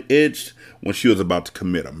hand itched when she was about to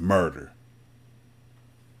commit a murder.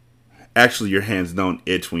 Actually, your hands don't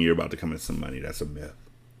itch when you're about to come into some money. That's a myth.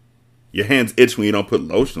 Your hands itch when you don't put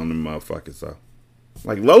lotion on them motherfuckers, though.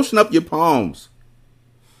 Like, lotion up your palms.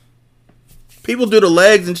 People do the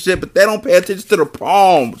legs and shit, but they don't pay attention to the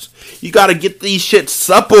palms. You gotta get these shit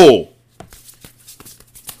supple.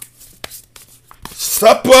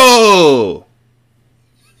 Supple.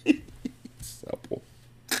 Supple.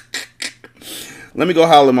 Let me go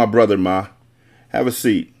holler at my brother, Ma. Have a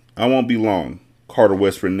seat. I won't be long, Carter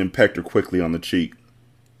whispered and then pecked her quickly on the cheek.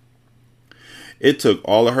 It took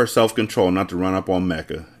all of her self-control not to run up on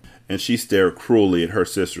Mecca, and she stared cruelly at her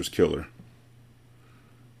sister's killer.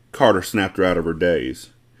 Carter snapped her out of her daze.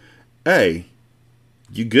 Hey,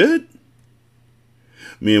 you good?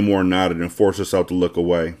 Mia Moore nodded and forced herself to look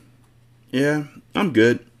away. Yeah, I'm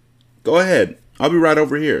good. Go ahead. I'll be right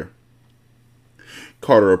over here.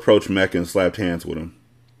 Carter approached Mecca and slapped hands with him.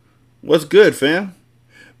 What's good, fam?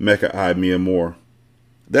 Mecca eyed Mia Moore.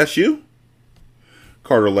 That's you?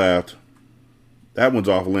 Carter laughed. That one's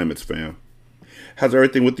off limits, fam. How's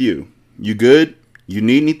everything with you? You good? You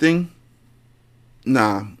need anything?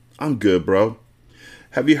 Nah, I'm good, bro.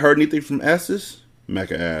 Have you heard anything from Estes?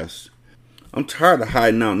 Mecca asked. I'm tired of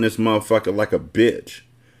hiding out in this motherfucker like a bitch.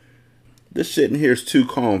 This shit in here is too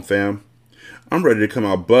calm, fam. I'm ready to come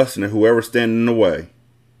out busting at whoever's standing in the way.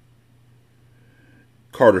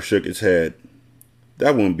 Carter shook his head.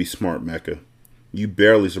 That wouldn't be smart, Mecca. You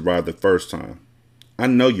barely survived the first time. I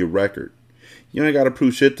know your record. You ain't gotta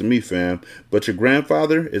prove shit to me, fam, but your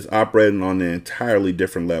grandfather is operating on an entirely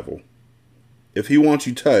different level. If he wants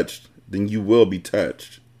you touched, then you will be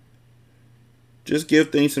touched. Just give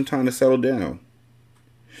things some time to settle down.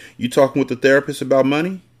 You talking with the therapist about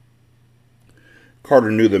money?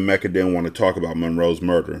 Carter knew that Mecca didn't want to talk about Monroe's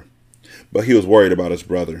murder, but he was worried about his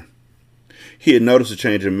brother. He had noticed a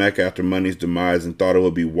change in Mecca after Money's demise and thought it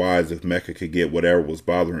would be wise if Mecca could get whatever was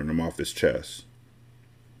bothering him off his chest.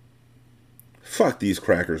 Fuck these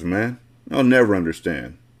crackers, man. I'll never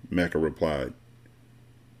understand, Mecca replied.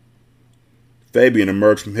 Fabian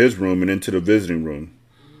emerged from his room and into the visiting room.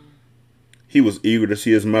 He was eager to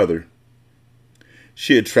see his mother.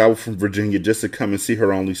 She had traveled from Virginia just to come and see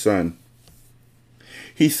her only son.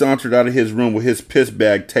 He sauntered out of his room with his piss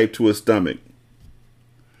bag taped to his stomach.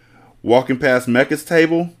 Walking past Mecca's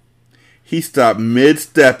table, he stopped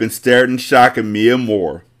mid-step and stared in shock at Mia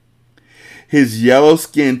Moore. His yellow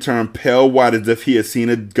skin turned pale white as if he had seen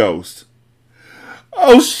a ghost.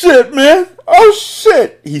 Oh shit, man! Oh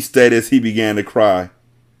shit! He stated as he began to cry.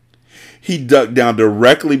 He ducked down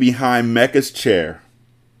directly behind Mecca's chair.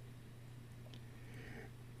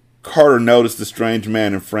 Carter noticed the strange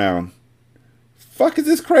man and frowned. Fuck is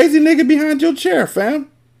this crazy nigga behind your chair,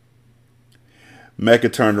 fam? Mecca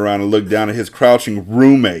turned around and looked down at his crouching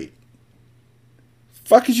roommate.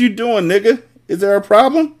 Fuck is you doing, nigga? Is there a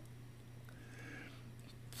problem?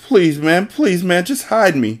 Please, man, just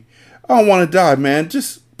hide me. I don't want to die, man.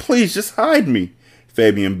 Please, just hide me,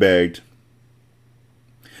 Fabian begged.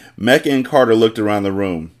 Mecca and Carter looked around the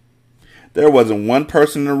room. There wasn't one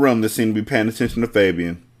person in the room that seemed to be paying attention to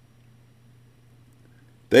Fabian.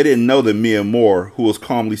 They didn't know that Mia Moore, who was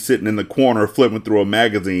calmly sitting in the corner flipping through a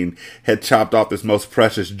magazine, had chopped off his most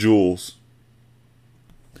precious jewels.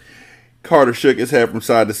 Carter shook his head from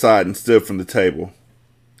side to side and stood from the table.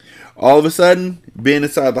 All of a sudden, being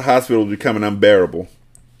inside the hospital was becoming unbearable.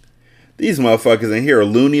 These motherfuckers in here are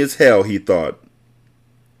loony as hell, he thought.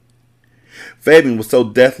 Fabian was so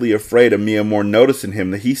deathly afraid of Mia Moore noticing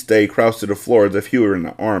him that he stayed crouched to the floor as if he were in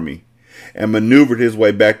the army, and maneuvered his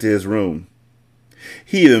way back to his room.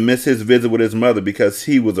 He even missed his visit with his mother because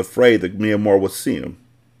he was afraid that Mia Moore would see him.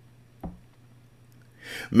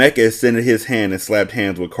 Mecca extended his hand and slapped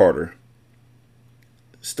hands with Carter.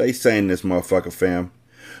 Stay sane in this motherfucker, fam.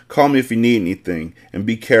 Call me if you need anything, and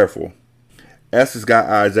be careful. Estes got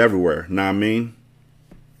eyes everywhere, know what I mean?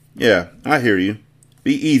 Yeah, I hear you.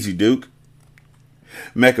 Be easy, Duke.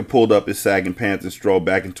 Mecca pulled up his sagging pants and strolled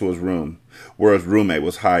back into his room, where his roommate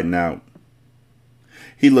was hiding out.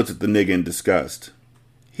 He looked at the nigga in disgust.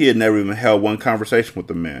 He had never even held one conversation with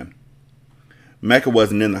the man. Mecca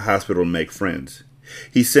wasn't in the hospital to make friends.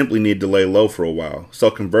 He simply needed to lay low for a while, so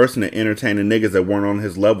conversing and entertaining niggas that weren't on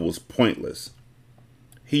his level was pointless.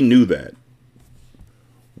 He knew that.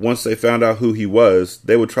 Once they found out who he was,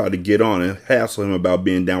 they would try to get on and hassle him about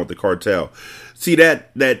being down with the cartel. See,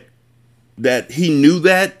 that he knew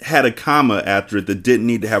that had a comma after it that didn't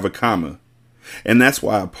need to have a comma. And that's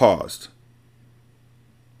why I paused.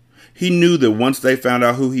 He knew that once they found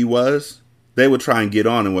out who he was, they would try and get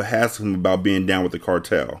on and would hassle him about being down with the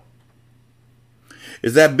cartel.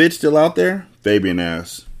 Is that bitch still out there? Fabian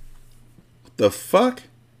asked. What the fuck?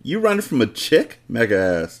 You running from a chick? Mecca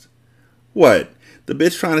asked. What? The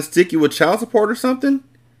bitch trying to stick you with child support or something?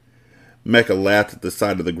 Mecca laughed at the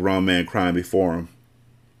sight of the grown man crying before him.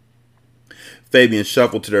 Fabian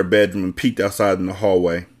shuffled to their bedroom and peeked outside in the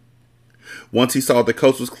hallway. Once he saw the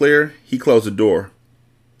coast was clear, he closed the door.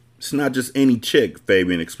 It's not just any chick,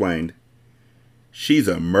 Fabian explained. She's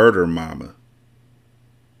a murder mama.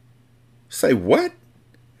 Say what?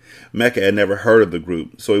 Mecca had never heard of the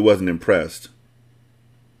group, so he wasn't impressed.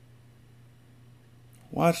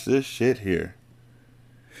 Watch this shit here.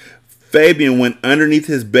 Fabian went underneath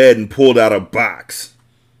his bed and pulled out a box.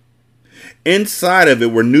 Inside of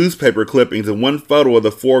it were newspaper clippings and one photo of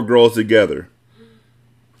the four girls together.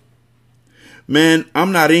 Man,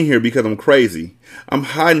 I'm not in here because I'm crazy. I'm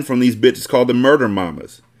hiding from these bitches called the murder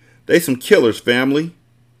mamas. They some killers, family.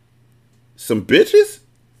 Some bitches?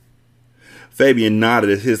 Fabian nodded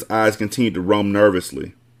as his eyes continued to roam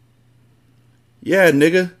nervously. Yeah,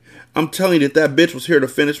 nigga. I'm telling you that bitch was here to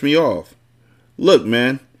finish me off. Look,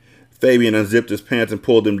 man. Fabian unzipped his pants and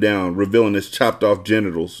pulled them down, revealing his chopped off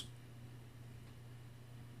genitals.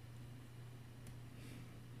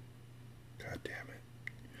 God damn it.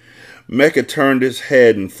 Mecca turned his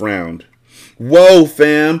head and frowned. Whoa,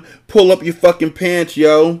 fam. Pull up your fucking pants,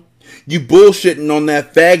 yo. You bullshitting on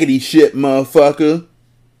that faggoty shit, motherfucker.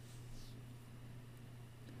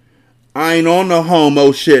 I ain't on no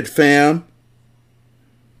homo shit, fam.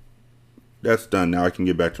 That's done now. I can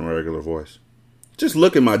get back to my regular voice. Just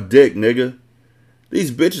look at my dick, nigga.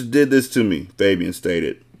 These bitches did this to me, Fabian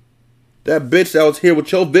stated. That bitch that was here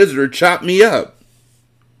with your visitor chopped me up.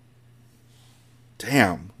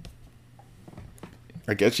 Damn.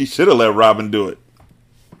 I guess she should have let Robin do it.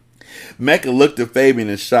 Mecca looked at Fabian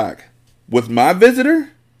in shock. With my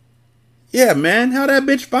visitor? Yeah, man. How'd that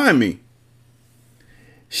bitch find me?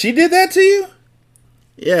 She did that to you?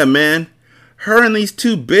 Yeah, man. Her and these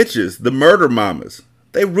two bitches, the murder mamas.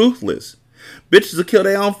 They ruthless. Bitches will kill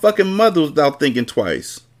their own fucking mothers without thinking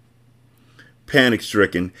twice.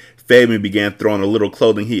 Panic-stricken, Fabian began throwing a little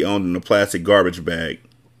clothing he owned in a plastic garbage bag.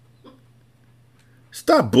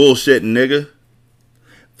 Stop bullshitting, nigga.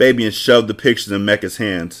 Fabian shoved the pictures in Mecca's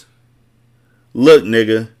hands. Look,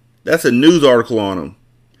 nigga, that's a news article on them.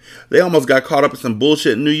 They almost got caught up in some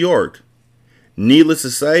bullshit in New York. Needless to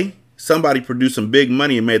say, somebody produced some big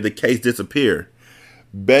money and made the case disappear.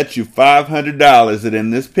 Bet you $500 that in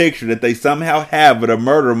this picture that they somehow have of the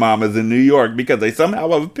murder mamas in New York because they somehow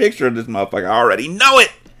have a picture of this motherfucker. I already know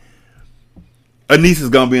it. Anissa's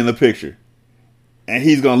going to be in the picture. And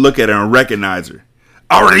he's going to look at her and recognize her.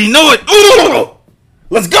 I already know it. Ooh,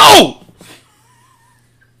 let's go.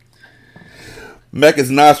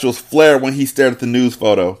 Mecca's nostrils flared when he stared at the news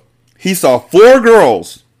photo. He saw 4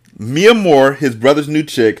 girls. Mia Moore, his brother's new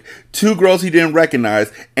chick, 2 girls he didn't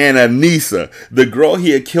recognize, and Anissa, the girl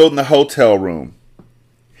he had killed in the hotel room.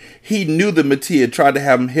 He knew that Mattia tried to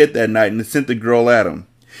have him hit that night and sent the girl at him.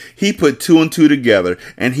 He put 2 and 2 together,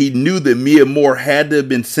 and he knew that Mia Moore had to have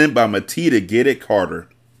been sent by Mattia to get at Carter.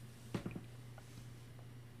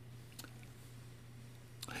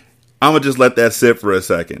 I'm going to just let that sit for a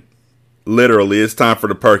second. Literally, it's time for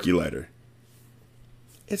the percolator.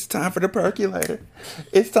 It's time for the percolator.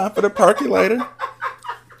 It's time for the percolator.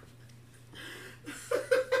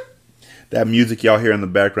 That music y'all hear in the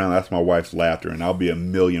background, that's my wife's laughter, and I'll be a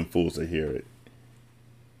million fools to hear it.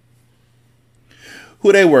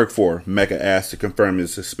 Who they work for? Mecca asked to confirm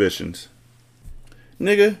his suspicions.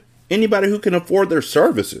 Nigga, anybody who can afford their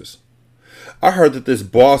services. I heard that this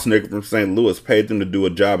boss nigga from St. Louis paid them to do a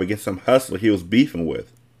job against some hustler he was beefing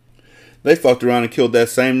with. They fucked around and killed that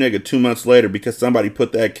same nigga 2 months later because somebody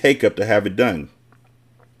put that cake up to have it done.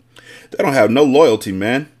 They don't have no loyalty,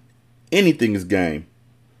 man. Anything is game.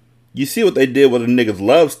 You see what they did with a nigga's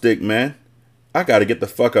love stick, man. I gotta get the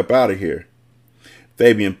fuck up out of here.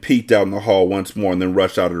 Fabian peeked out in the hall once more and then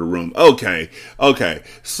rushed out of the room. Okay.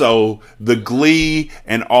 So the glee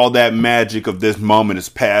and all that magic of this moment is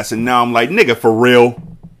past, and now I'm like, nigga, for real?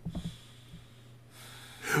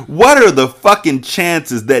 What are the fucking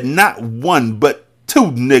chances that not one but two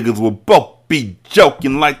niggas will both be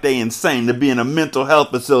joking like they insane to be in a mental health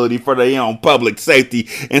facility for their own public safety,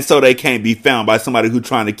 and so they can't be found by somebody who's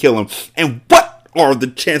trying to kill them? And what are the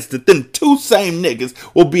chances that them two same niggas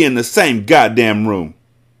will be in the same goddamn room?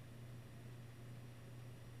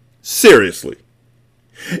 Seriously.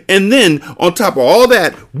 And then, on top of all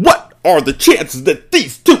that, what are the chances that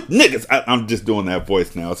these two niggas... I'm just doing that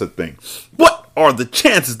voice now, it's a thing. What are the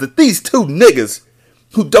chances that these two niggas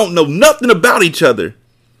who don't know nothing about each other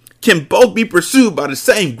can both be pursued by the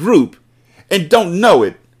same group and don't know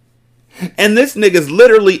it? And this nigga's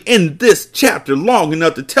literally in this chapter long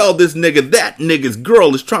enough to tell this nigga that nigga's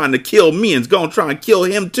girl is trying to kill me and is going to try and kill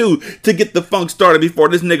him too to get the funk started before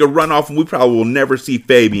this nigga run off and we probably will never see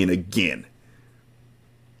Fabian again.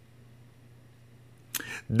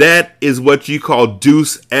 That is what you call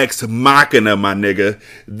Deus Ex Machina, my nigga.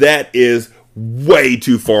 That is way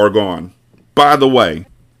too far gone. By the way,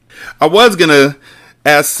 I was going to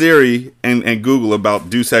ask Siri and Google about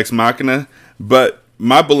Deus Ex Machina, but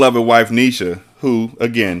my beloved wife Nisha, who,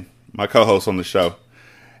 again, my co-host on the show,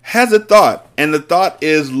 has a thought. And the thought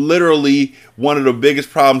is literally one of the biggest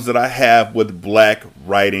problems that I have with black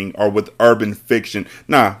writing or with urban fiction.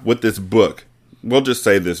 With this book. We'll just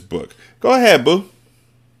say this book. Go ahead, boo.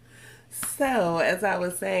 So, as I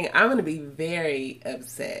was saying, I'm going to be very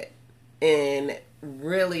upset and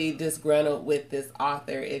really disgruntled with this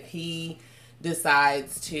author if he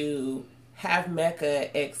decides to have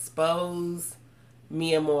Mecca expose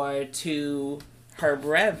Miamor to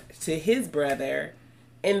his brother,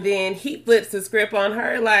 and then he flips the script on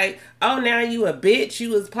her like, oh, now you a bitch,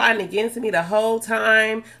 you was plotting against me the whole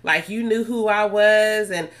time, like you knew who I was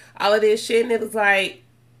and all of this shit. And it was like,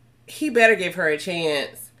 he better give her a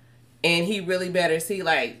chance, and he really better see,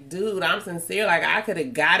 like, dude, I'm sincere, like I could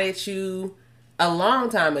have got at you a long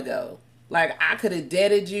time ago, like I could have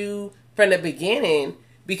deaded you from the beginning.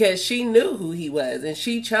 Because she knew who he was, and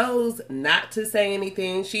she chose not to say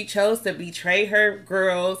anything. She chose to betray her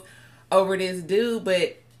girls over this dude.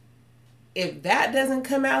 But if that doesn't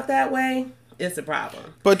come out that way, it's a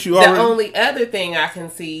problem. But the only other thing I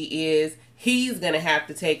can see is he's going to have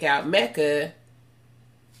to take out Mecca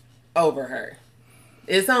over her.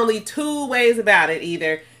 It's only two ways about it.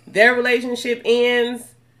 Either their relationship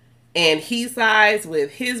ends and he sides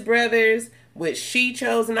with his brothers, which she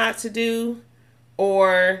chose not to do,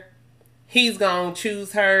 or he's going to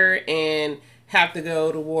choose her and have to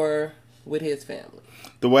go to war with his family.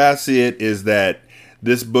 The way I see it is that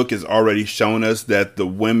this book has already shown us that the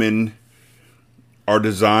women are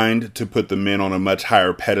designed to put the men on a much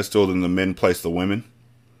higher pedestal than the men place the women.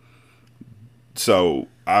 So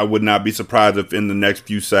I would not be surprised if in the next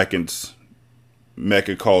few seconds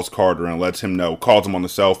Mecca calls Carter and lets him know, calls him on the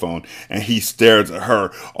cell phone, and he stares at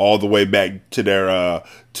her all the way back to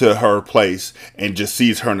to her place and just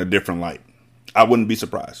sees her in a different light. I wouldn't be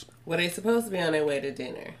surprised. Well, they're supposed to be on their way to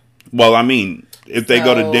dinner. Well, I mean, if they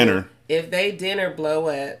go to dinner. If they dinner blow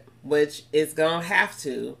up, which it's going to have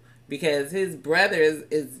to, because his brother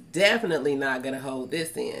is definitely not going to hold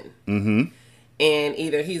this in. Mm-hmm. And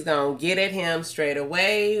either he's going to get at him straight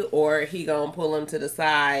away, or he going to pull him to the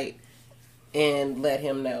side and let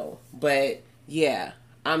him know. But yeah,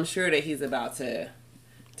 I'm sure that he's about to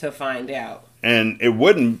find out. And I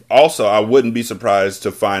wouldn't be surprised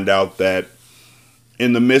to find out that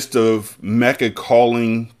in the midst of Mecca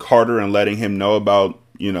calling Carter and letting him know about,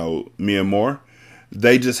 Miamor,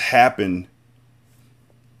 they just happen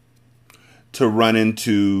to run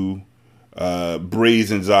into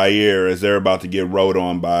Breeze and Zaire as they're about to get rode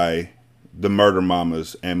on by the murder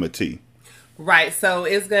mamas and Mati. Right, so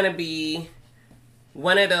it's going to be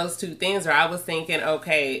one of those two things where I was thinking,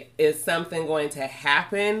 okay, is something going to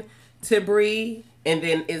happen to Bree? And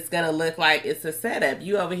then it's going to look like it's a setup.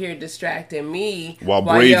 You over here distracting me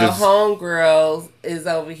while your homegirl is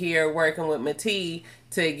over here working with Mati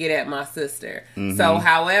to get at my sister. Mm-hmm. So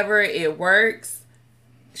however it works,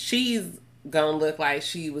 she's going to look like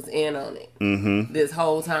she was in on it this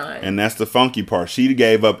whole time. And that's the funky part. She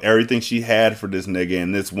gave up everything she had for this nigga,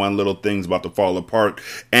 and this one little thing's about to fall apart.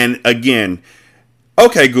 And again,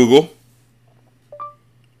 okay, Google,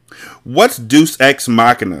 what's Deus Ex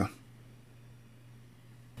Machina?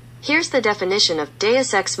 Here's the definition of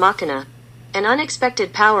Deus Ex Machina. An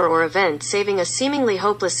unexpected power or event saving a seemingly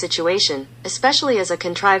hopeless situation, especially as a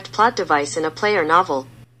contrived plot device in a play or novel.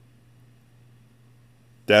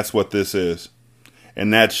 That's what this is.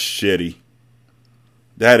 And that's shitty.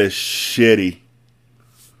 That is shitty.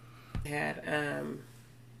 Had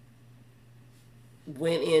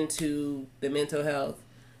went into the mental health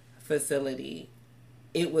facility,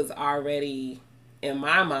 it was already in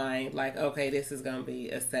my mind like, okay, this is gonna be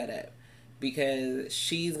a setup because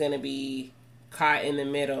she's gonna be caught in the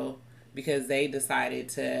middle because they decided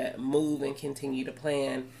to move and continue to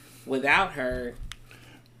plan without her,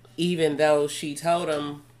 even though she told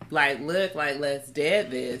them, like, look, like, let's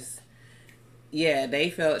dead this. Yeah, they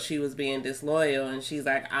felt she was being disloyal, and she's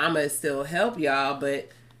like, I'ma still help y'all, but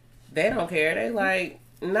they don't care. They like,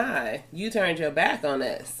 nah, you turned your back on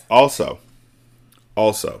us. Also,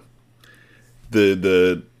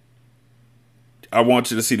 the I want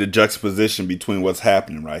you to see the juxtaposition between what's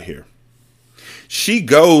happening right here. She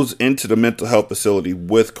goes into the mental health facility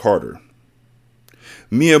with Carter.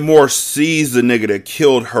 Mia Moore sees the nigga that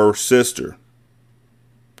killed her sister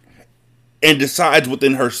and decides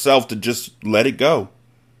within herself to just let it go.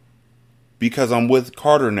 Because I'm with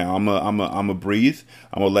Carter now. I'm a breathe.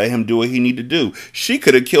 I'm going to let him do what he need to do. She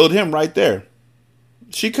could have killed him right there.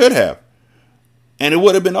 She could have. And it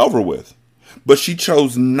would have been over with. But she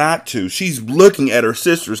chose not to. She's looking at her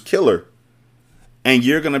sister's killer. And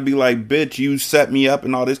you're going to be like, bitch, you set me up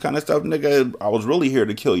and all this kind of stuff. Nigga, I was really here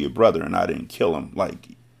to kill your brother and I didn't kill him. Like,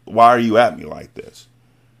 why are you at me like this?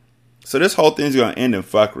 So this whole thing's going to end in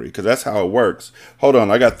fuckery because that's how it works. Hold on,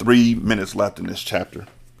 I got 3 minutes left in this chapter.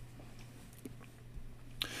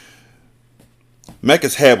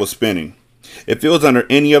 Mecca's head was spinning. If it was under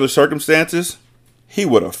any other circumstances, he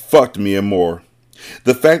would have fucked Mia Moore.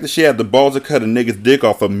 The fact that she had the balls to cut a nigga's dick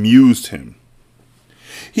off amused him.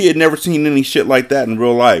 He had never seen any shit like that in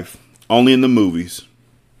real life, only in the movies.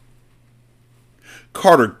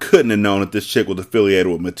 Carter couldn't have known that this chick was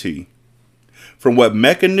affiliated with Matee. From what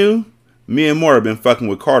Mecca knew, Mia Moore had been fucking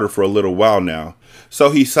with Carter for a little while now,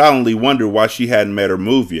 so he silently wondered why she hadn't made her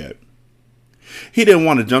move yet. He didn't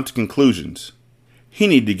want to jump to conclusions. He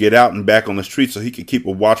needed to get out and back on the street so he could keep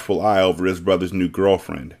a watchful eye over his brother's new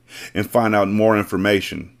girlfriend and find out more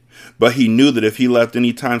information. But he knew that if he left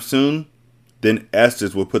anytime soon, then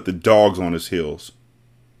Estes would put the dogs on his heels.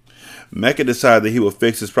 Mecca decided that he would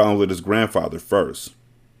fix his problem with his grandfather first.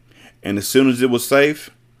 And as soon as it was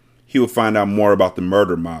safe, he would find out more about the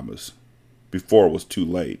murder mamas before it was too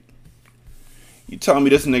late. You telling me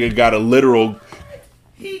this nigga got a literal...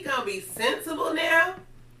 He gonna be sensible now?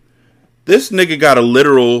 This nigga got a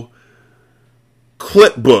literal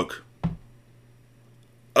clip book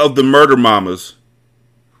of the murder mamas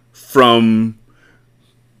from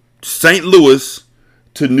St. Louis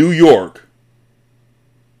to New York.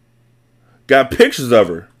 Got pictures of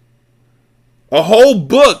her. A whole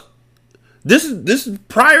book. This is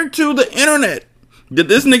prior to the internet. Did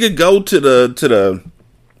this nigga go to the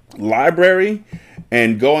library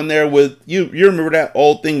and go in there with you remember that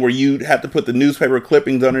old thing where you'd have to put the newspaper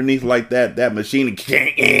clippings underneath like that machine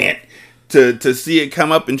to see it come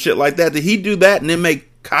up and shit like that? Did he do that and then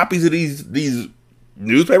make copies of these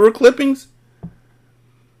newspaper clippings?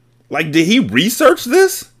 Like, did he research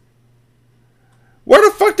this? Where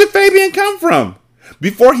the fuck did Fabian come from?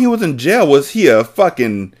 Before he was in jail, was he a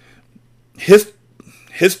fucking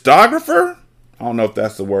histographer? I don't know if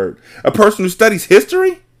that's the word. A person who studies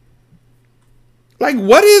history? Like,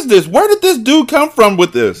 what is this? Where did this dude come from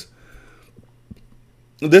with this?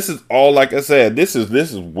 This is all, like I said, this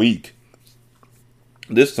is weak.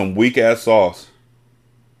 This is some weak ass sauce.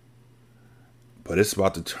 But it's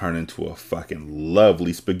about to turn into a fucking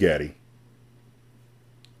lovely spaghetti.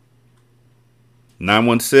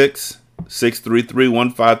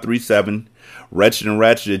 916-633-1537.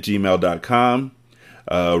 wretchedandratchet@gmail.com.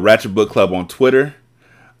 Ratchet Book Club on Twitter.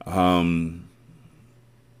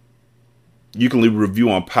 You can leave a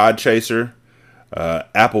review on Podchaser,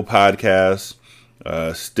 Apple Podcasts,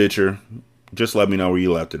 Stitcher. Just let me know where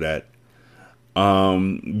you left it at.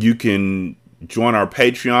 You can join our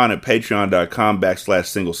Patreon at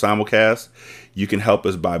patreon.com/single simulcast. You can help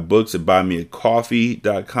us buy books at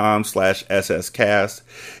buymeacoffee.com/sscast.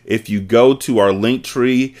 If you go to our link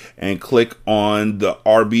tree and click on the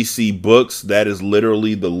RBC books, that is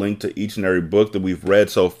literally the link to each and every book that we've read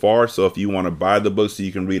so far. So if you want to buy the book so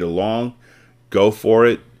you can read along, go for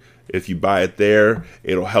it. If you buy it there,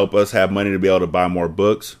 it'll help us have money to be able to buy more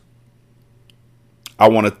books. I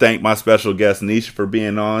want to thank my special guest, Nisha, for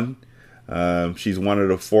being on. She's one of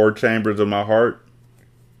the 4 chambers of my heart.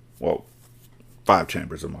 Well, 5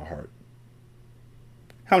 chambers of my heart.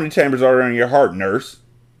 How many chambers are there in your heart, nurse?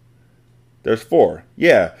 There's 4.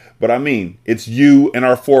 Yeah, but I mean, it's you and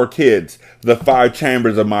our 4 kids. The 5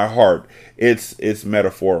 chambers of my heart. It's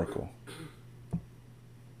metaphorical.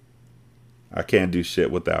 I can't do shit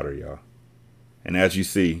without her, y'all. And as you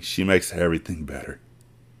see, she makes everything better.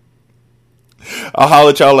 I'll holler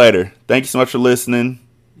at y'all later. Thank you so much for listening.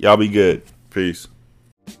 Y'all be good. Peace.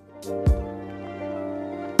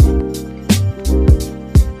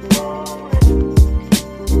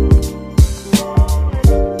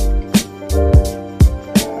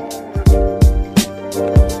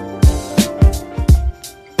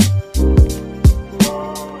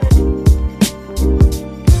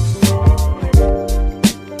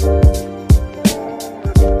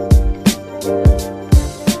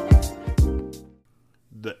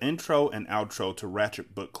 The intro and outro to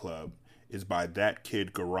Ratchet Book Club is by That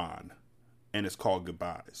Kid Garan, and it's called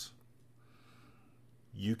Goodbyes.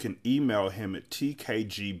 You can email him at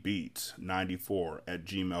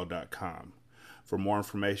tkgbeats94@gmail.com for more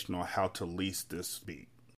information on how to lease this beat.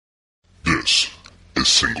 This is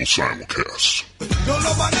Single Simulcast.